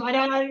I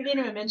didn't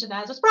even mention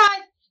that as a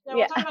surprise. So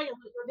we'll talk about your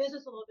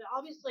business a little bit.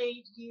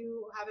 Obviously,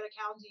 you have an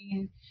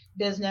accounting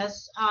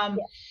business.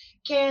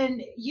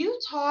 Can you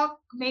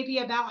talk maybe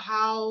about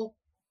how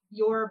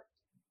your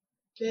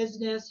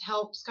business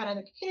helps kind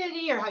of the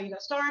community, or how you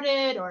got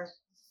started, or?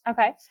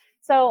 Okay.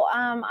 So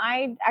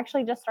I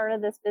actually just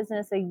started this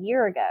business a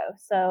year ago.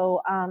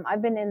 So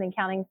I've been in the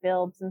accounting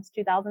field since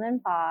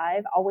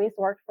 2005. Always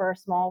worked for a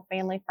small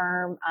family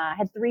firm. I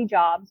had 3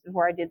 jobs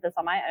before I did this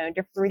on my own,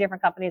 3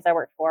 different companies I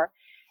worked for.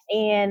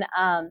 And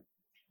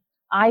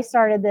I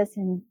started this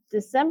in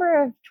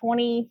December of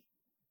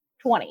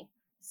 2020.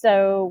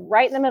 So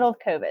right in the middle of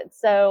COVID.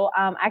 So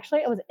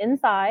actually I was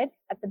inside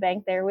at the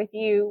bank there with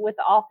you with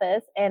the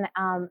office. And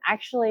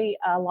actually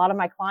a lot of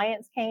my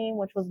clients came,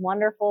 which was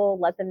wonderful.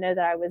 Let them know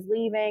that I was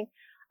leaving.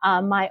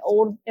 My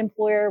old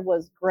employer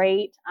was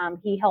great.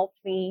 He helped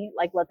me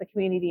let the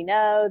community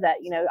know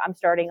that, you know, I'm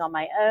starting on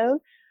my own.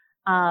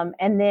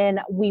 And then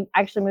we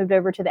actually moved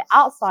over to the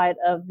outside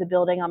of the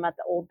building. I'm at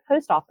the old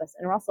post office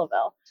in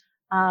Russellville.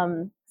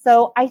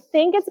 So I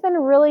think it's been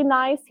really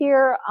nice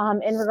here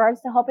in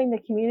regards to helping the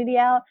community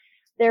out.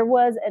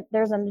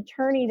 There's an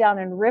attorney down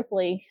in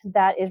Ripley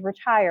that is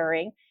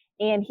retiring,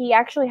 and he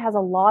actually has a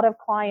lot of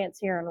clients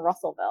here in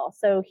Russellville.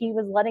 So he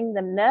was letting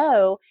them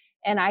know,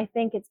 and I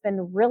think it's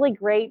been really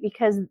great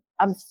because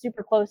I'm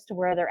super close to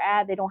where they're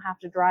at. They don't have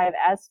to drive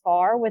as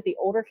far with the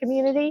older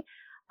community.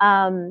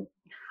 I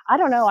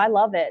don't know. I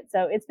love it.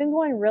 So it's been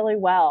going really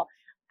well.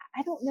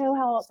 I don't know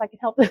how else I could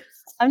help.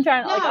 I'm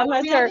trying. No, I'm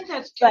not sure. I think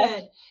that's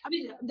good. I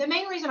mean, the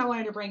main reason I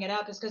wanted to bring it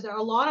up is because there are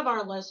a lot of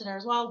our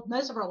listeners. Well,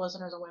 most of our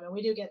listeners are women.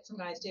 We do get some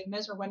guys too.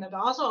 Most are women, but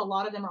also a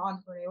lot of them are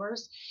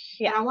entrepreneurs.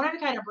 Yeah. And I wanted to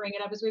kind of bring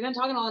it up because we've been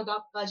talking a lot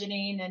about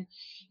budgeting and,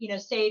 you know,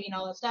 saving,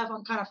 all that stuff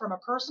on kind of from a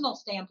personal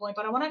standpoint.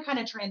 But I want to kind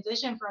of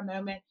transition for a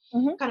moment,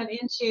 kind of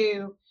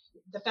into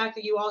the fact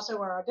that you also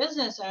are a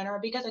business owner,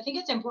 because I think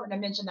it's important to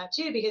mention that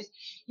too, because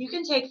you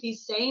can take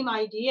these same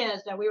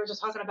ideas that we were just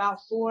talking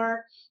about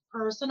for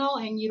personal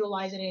and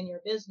utilize it in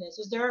your business.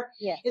 Is there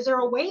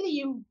a way that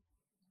you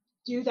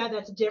do that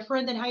that's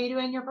different than how you do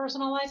in your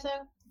personal life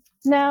though?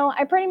 No,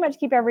 I pretty much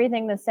keep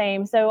everything the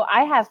same. So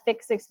I have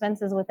fixed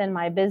expenses within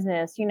my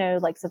business, you know,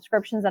 like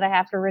subscriptions that I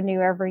have to renew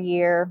every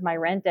year, my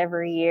rent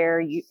every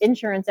year,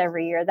 insurance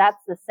every year.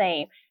 That's the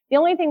same. The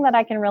only thing that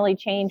I can really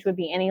change would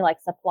be any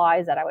like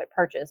supplies that I would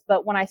purchase.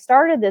 But when I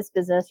started this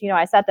business,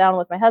 I sat down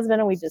with my husband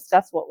and we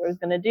discussed what we was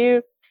going to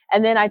do.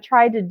 And then I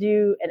tried to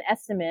do an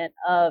estimate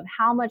of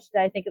how much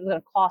did I think it was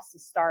going to cost to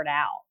start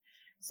out.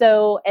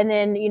 So, and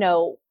then,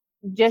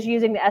 just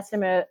using the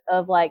estimate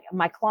of like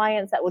my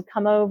clients that would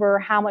come over,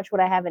 how much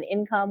would I have in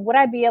income? Would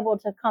I be able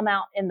to come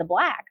out in the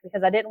black?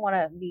 Because I didn't want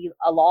to be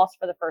a loss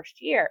for the first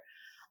year.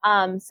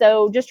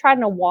 So just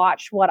trying to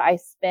watch what I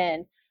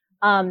spend.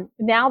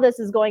 Now this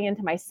is going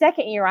into my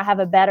second year. I have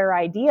a better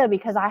idea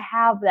because I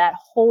have that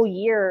whole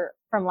year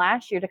from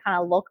last year to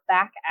kind of look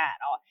back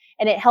at,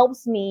 and it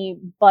helps me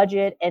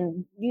budget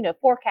and,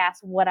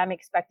 forecast what I'm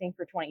expecting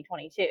for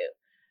 2022.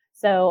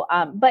 So,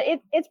 but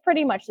it's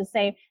pretty much the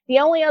same. The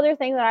only other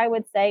thing that I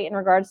would say in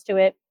regards to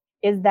it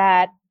is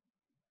that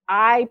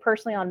I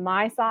personally, on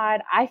my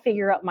side, I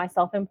figure out my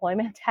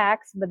self-employment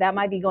tax, but that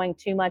might be going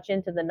too much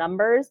into the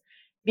numbers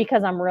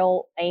because I'm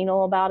real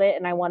anal about it.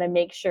 And I want to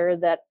make sure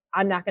that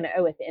I'm not going to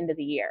owe at the end of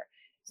the year.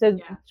 So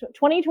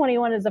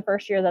 2021 is the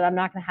first year that I'm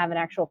not going to have an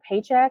actual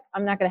paycheck.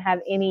 I'm not going to have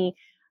any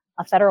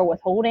federal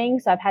withholding.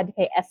 So I've had to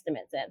pay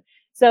estimates in.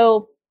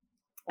 So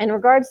in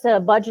regards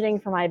to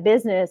budgeting for my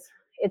business,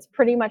 it's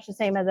pretty much the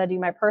same as I do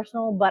my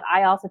personal, but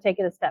I also take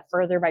it a step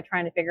further by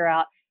trying to figure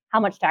out how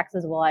much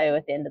taxes will I owe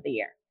at the end of the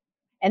year.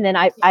 And then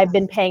I've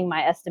been paying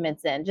my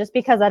estimates in just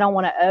because I don't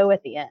want to owe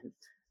at the end.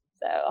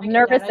 So I'm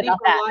nervous about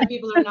that. A lot of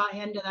people are not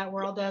into that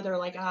world though. They're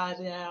like,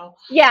 no.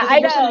 Yeah, I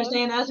know. You're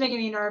saying that's making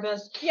me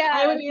nervous. Yeah.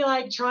 I would be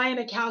like trying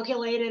to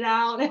calculate it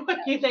out. And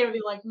they would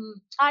be like,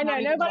 I know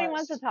nobody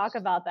wants to talk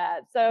about that.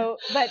 So,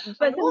 but since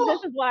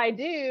this is what I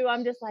do,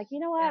 I'm just like, you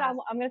know what? I'm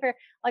going to figure,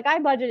 like I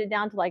budgeted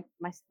down to like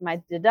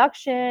my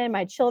deduction,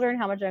 my children,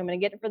 how much I'm going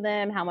to get for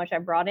them, how much I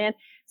brought in.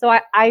 So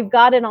I've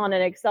got it on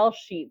an Excel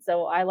sheet.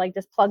 So I like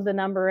just plug the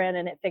number in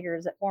and it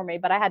figures it for me,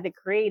 but I had to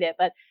create it.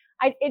 But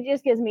it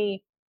just gives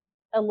me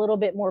a little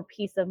bit more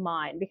peace of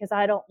mind because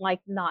I don't like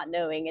not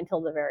knowing until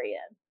the very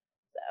end.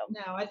 So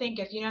no, I think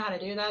if you know how to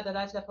do that,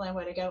 that's definitely a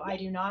way to go. I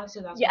do not,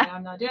 so that's why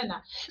I'm not doing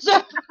that. So,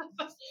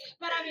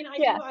 but I mean,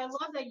 I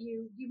love that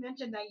you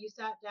mentioned that you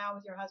sat down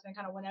with your husband,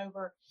 kind of went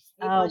over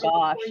a budget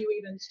before you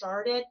even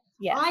started.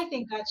 Yeah, I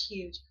think that's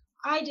huge.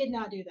 I did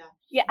not do that.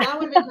 Yeah, that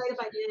would have been great if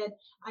I did.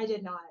 I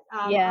did not.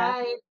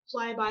 I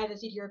fly by the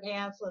seat of your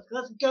pants.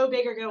 Let's go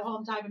big or go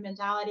home type of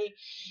mentality.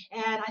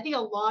 And I think a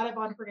lot of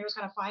entrepreneurs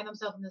kind of find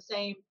themselves in the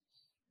same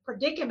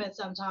predicament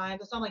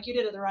sometimes. It sounds like you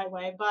did it the right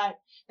way, but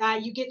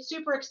you get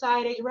super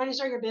excited, you're ready to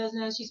start your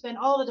business, you spend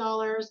all the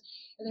dollars,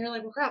 and then you're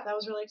like, well, crap, that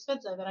was really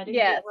expensive, and I didn't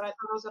get what I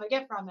thought I was going to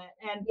get from it.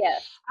 And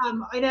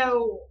I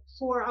know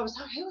who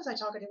was I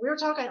talking to?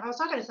 I was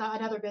talking to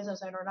another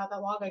business owner not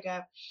that long ago,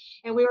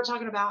 and we were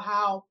talking about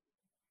how,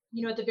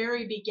 at the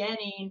very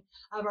beginning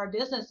of our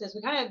businesses,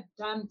 we kind of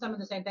done some of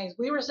the same things.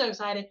 We were so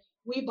excited.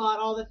 We bought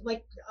all the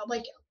like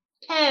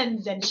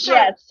pens and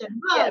shirts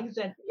and mugs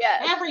and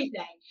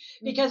everything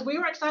because we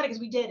were excited because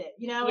we did it,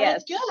 and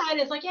it's good.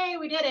 It's like, yay,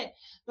 we did it.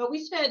 But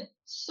we spent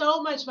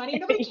so much money.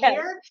 Nobody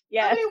cared.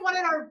 Nobody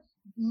wanted our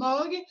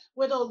mug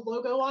with a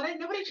logo on it.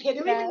 Nobody cared.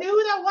 Nobody even knew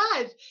who that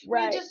was.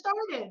 Right. We just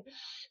started.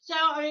 So,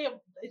 I mean,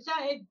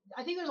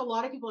 I think there's a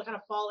lot of people that kind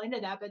of fall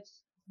into that, but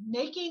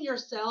making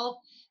yourself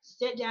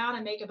sit down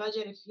and make a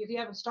budget if you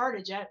haven't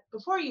started yet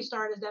before you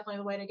start is definitely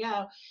the way to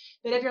go.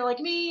 But if you're like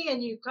me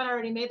and you kind of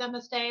already made that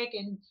mistake,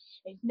 and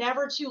it's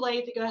never too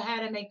late to go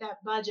ahead and make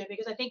that budget,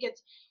 because I think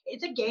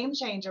it's a game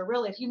changer,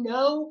 really. If you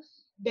know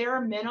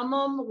bare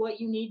minimum what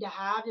you need to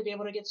have to be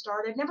able to get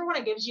started, number one,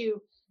 it gives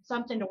you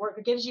something to work.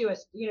 It gives you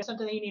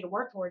something that you need to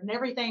work toward, and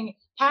everything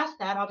past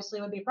that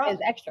obviously would be profit. Is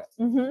extra.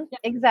 Mm-hmm. Yeah.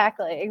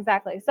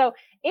 Exactly. So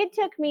it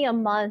took me a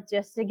month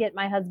just to get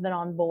my husband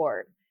on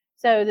board.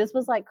 So this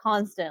was like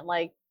constant,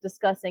 like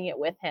discussing it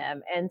with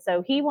him. And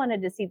so he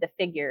wanted to see the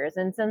figures.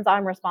 And since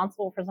I'm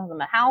responsible for something in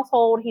the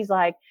household, he's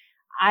like,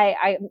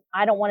 I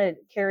don't want to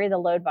carry the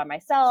load by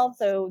myself.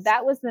 So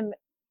that was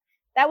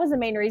the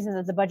main reason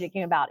that the budget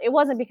came about. It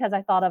wasn't because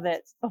I thought of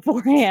it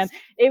beforehand.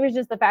 It was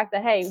just the fact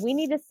that, hey, we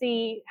need to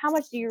see how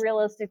much do you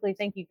realistically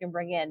think you can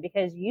bring in,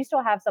 because you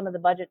still have some of the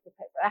budget to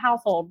pay,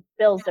 household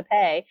bills to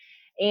pay,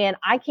 and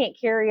I can't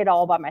carry it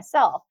all by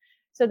myself.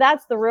 So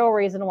that's the real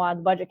reason why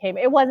the budget came.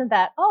 It wasn't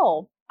that,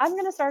 oh, I'm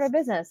going to start a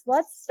business.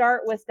 Let's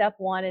start with step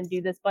one and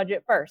do this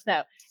budget first.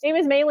 No, it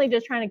was mainly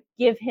just trying to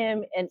give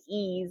him an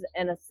ease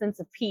and a sense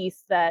of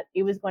peace that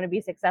it was going to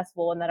be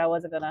successful and that I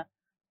wasn't going to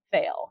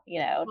fail,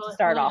 to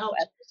start off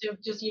with. So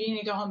just you need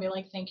to go home and be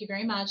like, thank you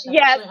very much.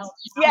 Yes.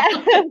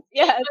 Yes.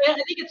 I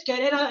think it's good.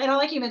 And I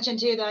like you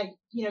mentioned too that,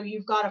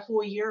 you've got a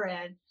full year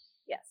in.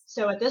 Yes.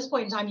 So at this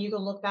point in time, you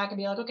can look back and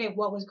be like, okay,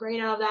 what was great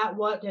out of that?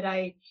 What did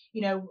I,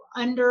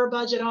 under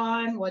budget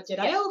on? What did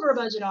I over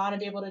budget on? And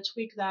be able to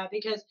tweak that,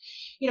 because,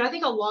 I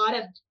think a lot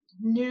of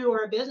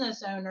newer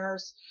business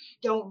owners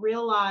don't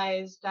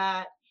realize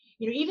that,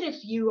 even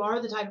if you are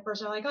the type of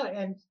person like, oh,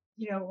 and,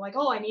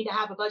 I need to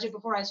have a budget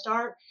before I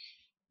start.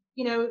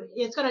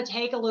 it's going to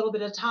take a little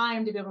bit of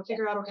time to be able to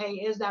figure out, okay,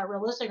 is that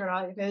realistic or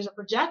not? If those are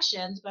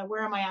projections, but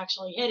where am I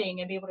actually hitting,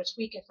 and be able to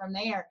tweak it from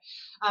there.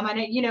 I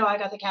know, I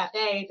got the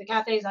cafe. The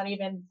cafe is not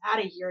even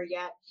at a year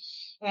yet.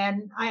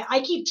 And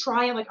I keep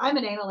trying, like, I'm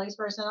an analytics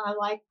person. I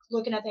like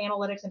looking at the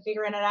analytics and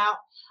figuring it out.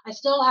 I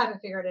still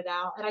haven't figured it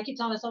out. And I keep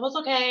telling myself it's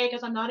okay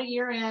because I'm not a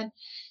year in.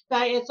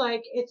 But it's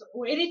like, it's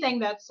anything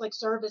that's like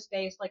service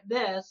based like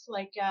this,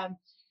 like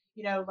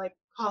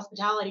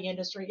hospitality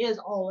industry is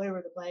all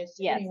over the place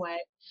anyway.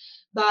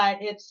 But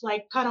it's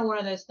like kind of one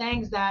of those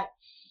things that,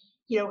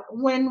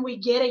 when we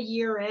get a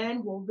year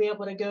in, we'll be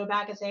able to go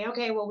back and say,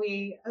 okay, well,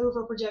 we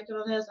over projected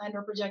on this,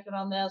 under projected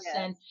on this.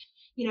 And,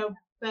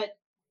 but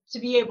to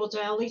be able to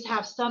at least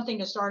have something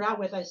to start out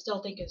with, I still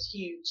think is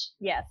huge.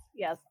 Yes,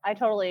 I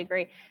totally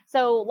agree.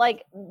 So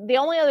like the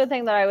only other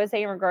thing that I would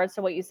say in regards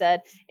to what you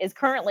said is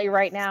currently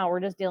right now we're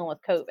just dealing with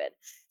COVID.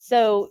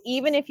 So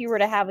even if you were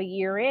to have a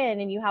year in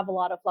and you have a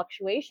lot of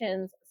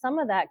fluctuations, some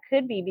of that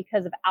could be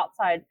because of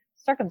outside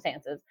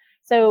circumstances.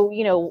 So,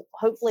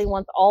 hopefully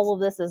once all of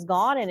this is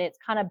gone and it's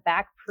kind of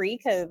back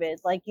pre-COVID,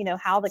 like,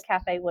 how the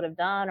cafe would have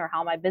done or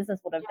how my business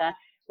would have done,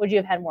 would you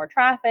have had more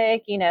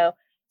traffic,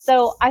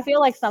 So I feel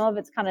like some of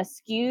it's kind of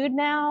skewed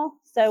now.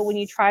 So when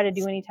you try to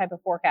do any type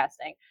of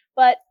forecasting,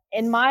 but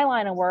in my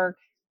line of work,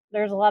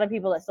 there's a lot of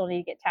people that still need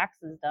to get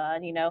taxes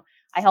done.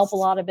 I help a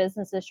lot of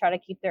businesses try to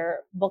keep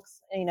their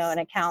books, and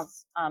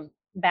accounts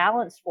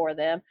balanced for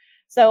them.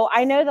 So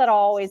I know that I'll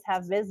always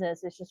have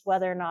business. It's just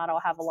whether or not I'll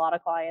have a lot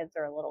of clients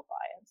or little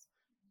clients.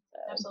 So.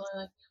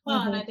 Absolutely.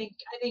 Well, and I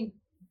think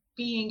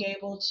being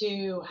able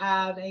to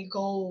have a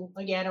goal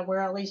again of where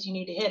at least you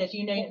need to hit. If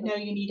you know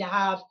you need to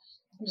have,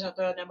 I'm just gonna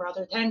throw a number out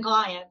there, 10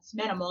 clients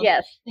minimum.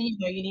 Yes. Then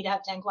you need to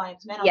have 10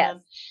 clients minimum. Yes.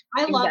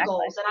 I love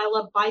goals and I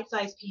love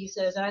bite-sized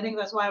pieces, and I think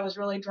that's why I was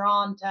really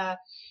drawn to,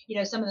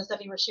 some of the stuff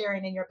you were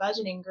sharing in your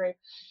budgeting group.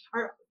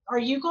 Are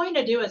you going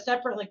to do a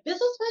separate like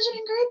business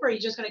budgeting group, or are you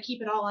just going to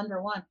keep it all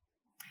under one?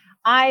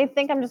 I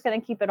think I'm just going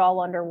to keep it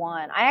all under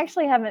one. I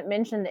actually haven't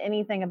mentioned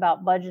anything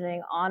about budgeting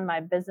on my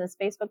business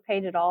Facebook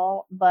page at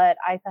all, but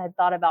I had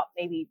thought about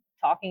maybe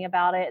talking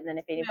about it, and then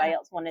if anybody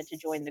else wanted to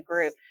join the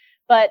group.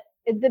 But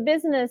the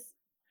business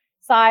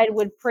side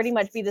would pretty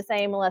much be the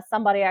same unless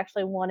somebody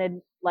actually wanted,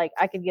 like,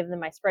 I could give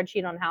them my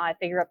spreadsheet on how I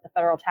figure up the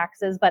federal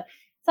taxes. But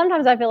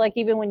sometimes I feel like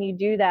even when you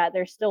do that,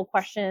 there's still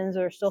questions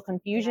or still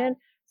confusion.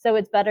 So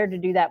it's better to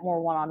do that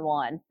more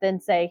one-on-one than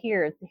say,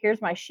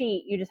 here's my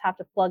sheet. You just have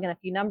to plug in a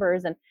few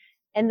numbers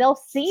and they'll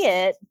see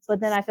it, but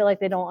then I feel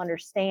like they don't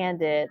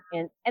understand it.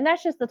 And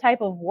that's just the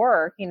type of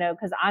work,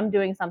 because I'm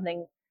doing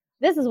something.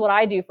 This is what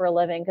I do for a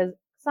living. Because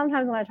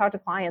sometimes when I talk to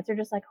clients, they're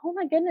just like, oh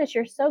my goodness,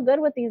 you're so good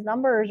with these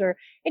numbers, or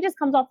it just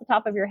comes off the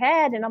top of your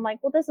head. And I'm like,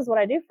 well, this is what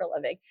I do for a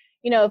living.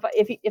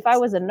 If I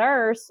was a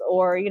nurse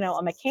or,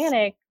 a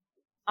mechanic,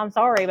 I'm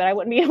sorry, but I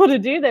wouldn't be able to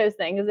do those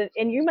things.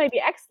 And you might be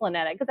excellent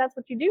at it because that's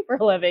what you do for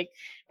a living.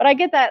 But I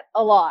get that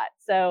a lot.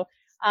 So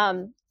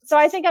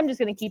I think I'm just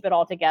going to keep it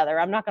all together.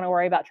 I'm not going to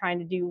worry about trying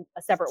to do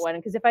a separate one,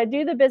 because if I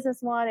do the business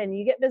one and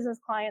you get business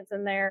clients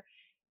in there,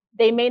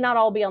 they may not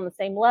all be on the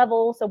same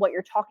level. So what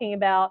you're talking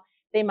about,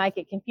 they might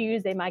get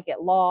confused. They might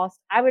get lost.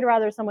 I would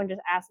rather someone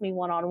just ask me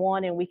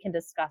one-on-one and we can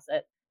discuss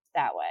it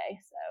that way.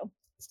 So.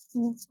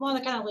 Well,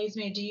 that kind of leads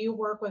me. Do you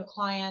work with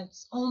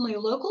clients only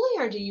locally,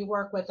 or do you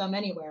work with them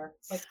anywhere,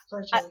 like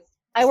virtually?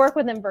 I work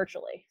with them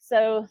virtually.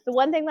 So the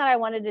one thing that I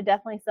wanted to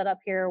definitely set up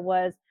here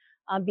was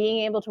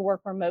being able to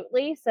work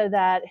remotely, so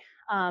that,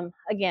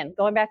 again,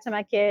 going back to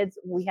my kids,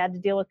 we had to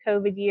deal with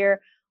COVID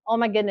year. Oh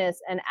my goodness.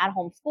 And at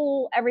home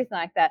school, everything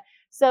like that.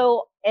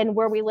 So, and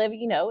where we live,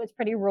 it's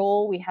pretty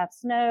rural. We have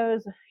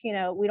snows,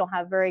 we don't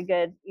have very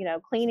good,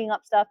 cleaning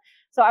up stuff.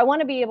 So I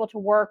want to be able to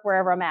work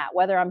wherever I'm at,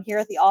 whether I'm here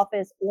at the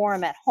office or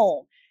I'm at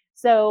home.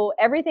 So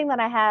everything that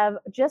I have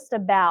just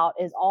about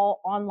is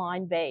all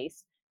online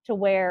based, to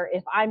where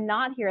if I'm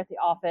not here at the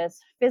office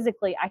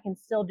physically, I can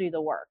still do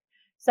the work.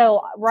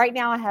 So right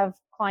now I have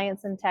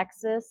clients in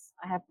Texas,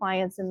 I have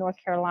clients in North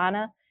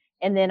Carolina,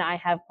 and then I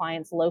have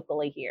clients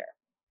locally here.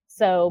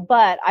 So,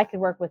 but I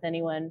could work with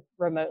anyone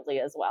remotely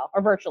as well,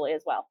 or virtually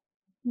as well.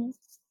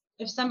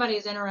 If somebody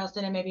is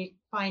interested in maybe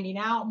finding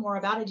out more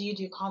about it, do you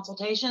do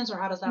consultations, or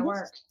how does that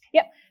work?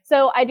 Yep.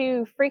 So I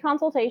do free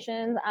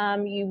consultations.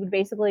 You would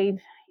basically,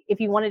 if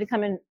you wanted to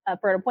come in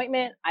for an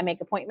appointment, I make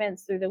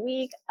appointments through the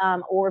week.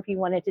 Or if you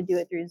wanted to do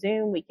it through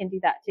Zoom, we can do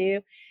that too.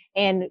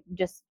 And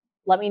just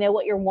let me know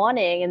what you're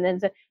wanting, and then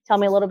to tell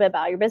me a little bit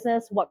about your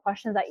business, what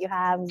questions that you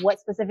have, what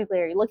specifically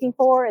are you looking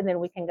for, and then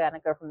we can kind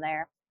of go from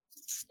there.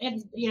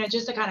 And,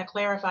 just to kind of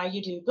clarify,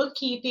 you do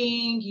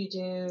bookkeeping, you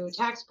do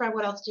tax prep.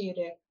 What else do you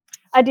do?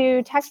 I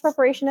do tax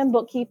preparation and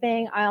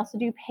bookkeeping. I also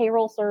do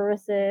payroll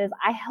services.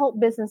 I help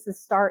businesses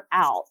start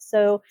out.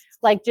 So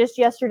like just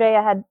yesterday,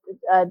 I had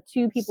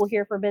 2 people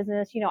here for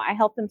business. I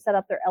helped them set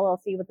up their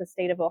LLC with the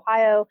state of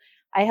Ohio.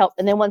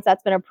 And then once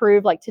that's been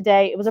approved, like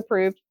today, it was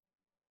approved.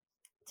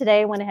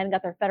 Today, I went ahead and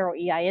got their federal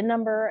EIN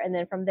number. And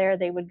then from there,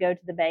 they would go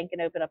to the bank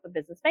and open up a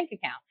business bank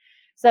account.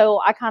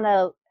 So I kind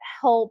of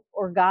help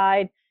or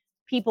guide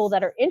people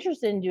that are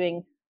interested in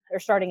doing they're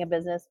starting a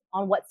business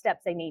on what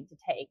steps they need to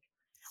take.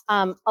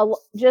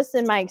 Just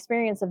in my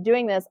experience of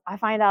doing this, I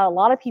find out a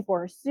lot of people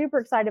are super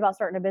excited about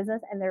starting a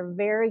business and they're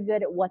very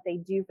good at what they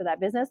do for that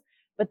business,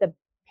 but the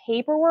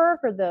paperwork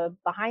or the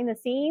behind the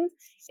scenes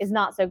is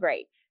not so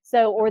great.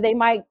 So, or they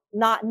might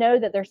not know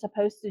that they're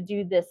supposed to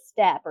do this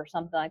step or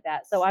something like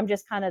that. So I'm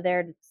just kind of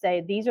there to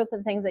say, these are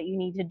the things that you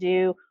need to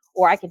do,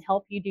 or I can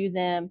help you do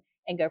them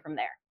and go from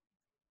there.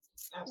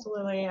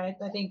 Absolutely. I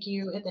think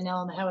you hit the nail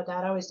on the head with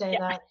that. I always say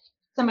that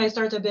somebody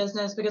starts a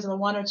business because of the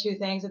one or two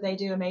things that they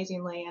do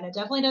amazingly. And it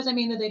definitely doesn't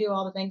mean that they do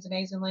all the things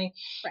amazingly.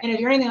 Right. And if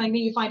you're anything like me,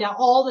 you find out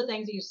all the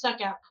things that you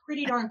suck at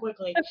pretty darn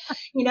quickly.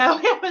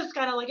 It was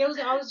kind of like,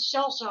 I was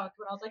shell shocked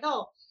when I was like,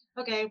 oh,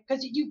 okay.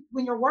 Because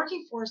when you're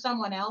working for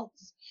someone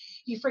else,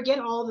 you forget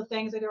all the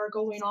things that are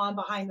going on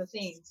behind the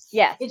scenes.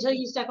 Yes. Until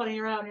you step on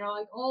your own and you're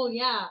like, oh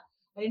yeah,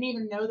 I didn't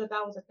even know that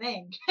was a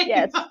thing.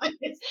 Yes.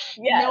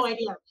 No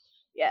idea.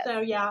 Yes. So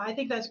yeah, I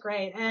think that's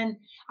great. And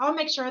I'll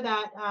make sure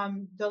that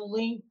the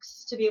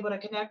links to be able to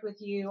connect with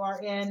you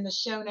are in the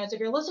show notes. If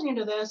you're listening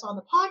to this on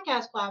the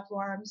podcast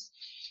platforms,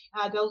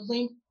 the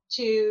link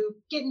to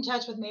get in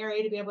touch with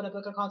Mary to be able to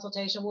book a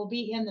consultation will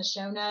be in the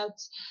show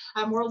notes.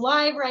 We're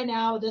live right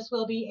now. This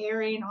will be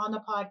airing on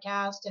the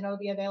podcast and it'll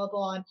be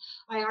available on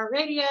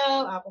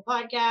iHeartRadio, Apple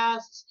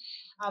Podcasts,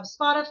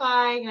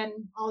 Spotify, and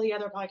all the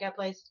other podcast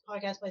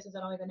places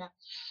I don't even know.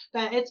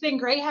 But it's been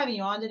great having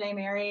you on today,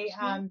 Mary.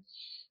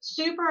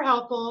 Super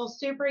helpful,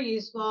 super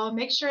useful.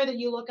 Make sure that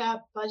you look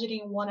up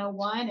Budgeting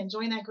 101 and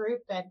join that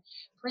group and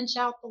print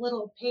out the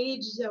little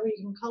page that we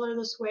can color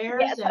the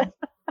squares. Yes. And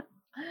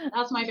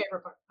that's my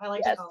favorite part. I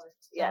like to color.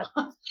 So. Yes.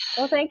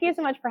 Well, thank you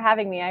so much for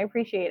having me. I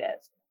appreciate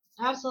it.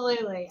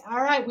 Absolutely.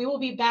 All right. We will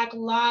be back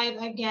live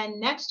again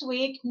next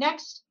week,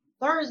 next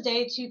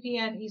Thursday, 2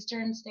 p.m.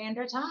 Eastern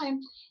Standard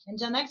Time.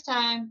 Until next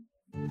time.